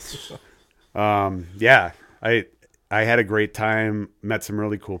definition. Yeah, I had a great time, met some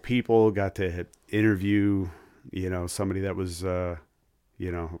really cool people, got to interview, somebody that was,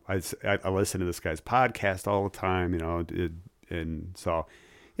 you know, I listen to this guy's podcast all the time, you know, and so,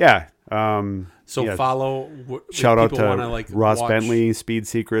 yeah. So yeah. follow. Shout out people to wanna, like, Ross watch- Bentley, Speed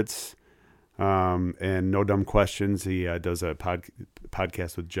Secrets, and No Dumb Questions. He does a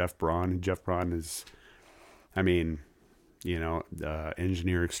podcast with Jeff Braun. Jeff Braun is, I mean, you know,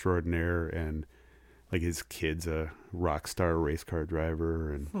 engineer extraordinaire, and like his kid's a rock star race car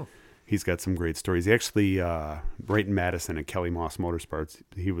driver, and he's got some great stories. He actually, right in Madison at Kelly Moss Motorsports,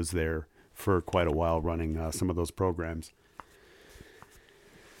 he was there for quite a while running some of those programs.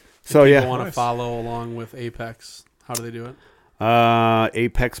 So People yeah, want to follow along with Apex. How do they do it?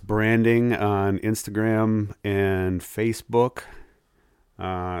 Apex Branding on Instagram and Facebook.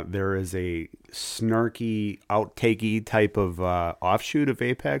 There is a snarky, outtakey type of offshoot of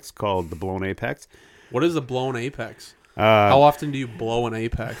Apex called the Blown Apex. What is a blown Apex? How often do you blow an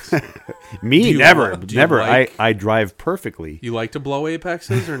Apex? Me, Do you never. do you like- I drive perfectly. You like to blow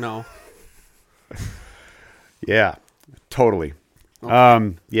Apexes or no? Yeah, totally.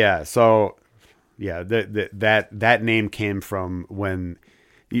 Yeah, so yeah, that name came from when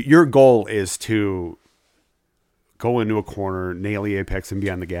your goal is to go into a corner, nail the apex, and be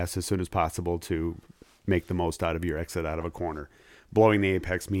on the gas as soon as possible to make the most out of your exit out of a corner. Blowing the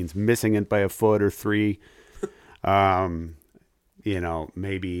apex means missing it by a foot or 3. You know,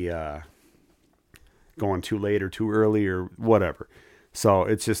 maybe going too late or too early or whatever. So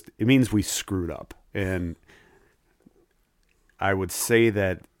it means we screwed up. And I would say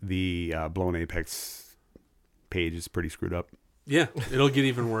that the Blown Apex page is pretty screwed up. Yeah, it'll get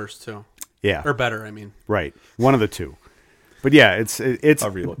even worse too, Yeah. or better. I mean, Right. One of the two. But yeah, it's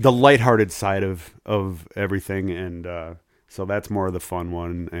I'll relook. the lighthearted side of everything, and so that's more of the fun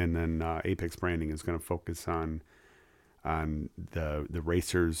one. And then Apex Branding is going to focus on the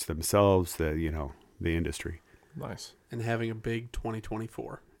racers themselves, the industry, Nice. and having a big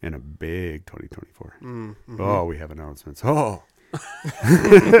 2024. and a big 2024. Mm-hmm. Oh, we have announcements. Oh,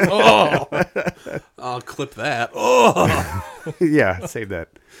 I'll clip that. Oh, yeah, save that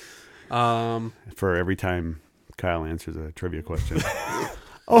um, for every time Kyle answers a trivia question.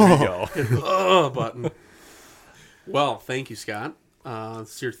 There you go. button. Well, thank you, Scott.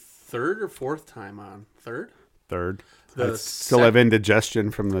 It's your third or fourth time on. Third. Third. The I still have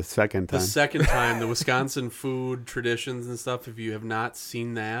indigestion from the second The time. second time, the Wisconsin food traditions and stuff. If you have not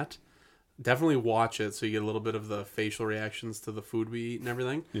seen that, definitely watch it so you get a little bit of the facial reactions to the food we eat and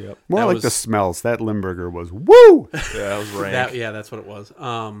everything. Yep. More that like was- the smells. That Limburger was woo. Yeah, that was rank. That's what it was.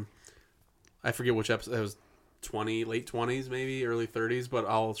 I forget which episode. It was late 20s, maybe early 30s. But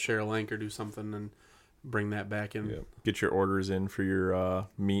I'll share a link or do something and bring that back in. Yep. Get your orders in for your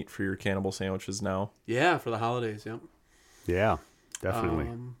meat for your cannibal sandwiches now. Yeah, for the holidays. Yep. Yeah, definitely.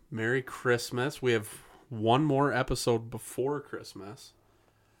 Merry Christmas. We have one more episode before Christmas.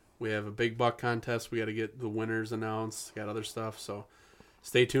 We have a big buck contest. We got to get the winners announced. Got other stuff. So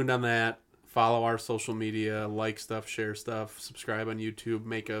stay tuned on that. Follow our social media. Like stuff. Share stuff. Subscribe on YouTube.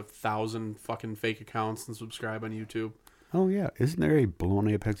 Make 1,000 fucking fake accounts and subscribe on YouTube. Oh yeah, isn't there a Blown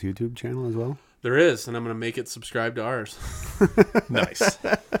Apex YouTube channel as well? There is, and I'm going to make it subscribe to ours. Nice. Just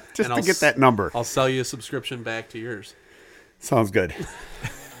And to I'll get that number. I'll sell you a subscription back to yours. Sounds good.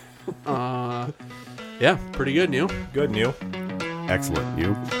 Yeah, pretty good, Neil. Good, Neil. Excellent.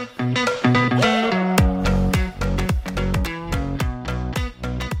 You.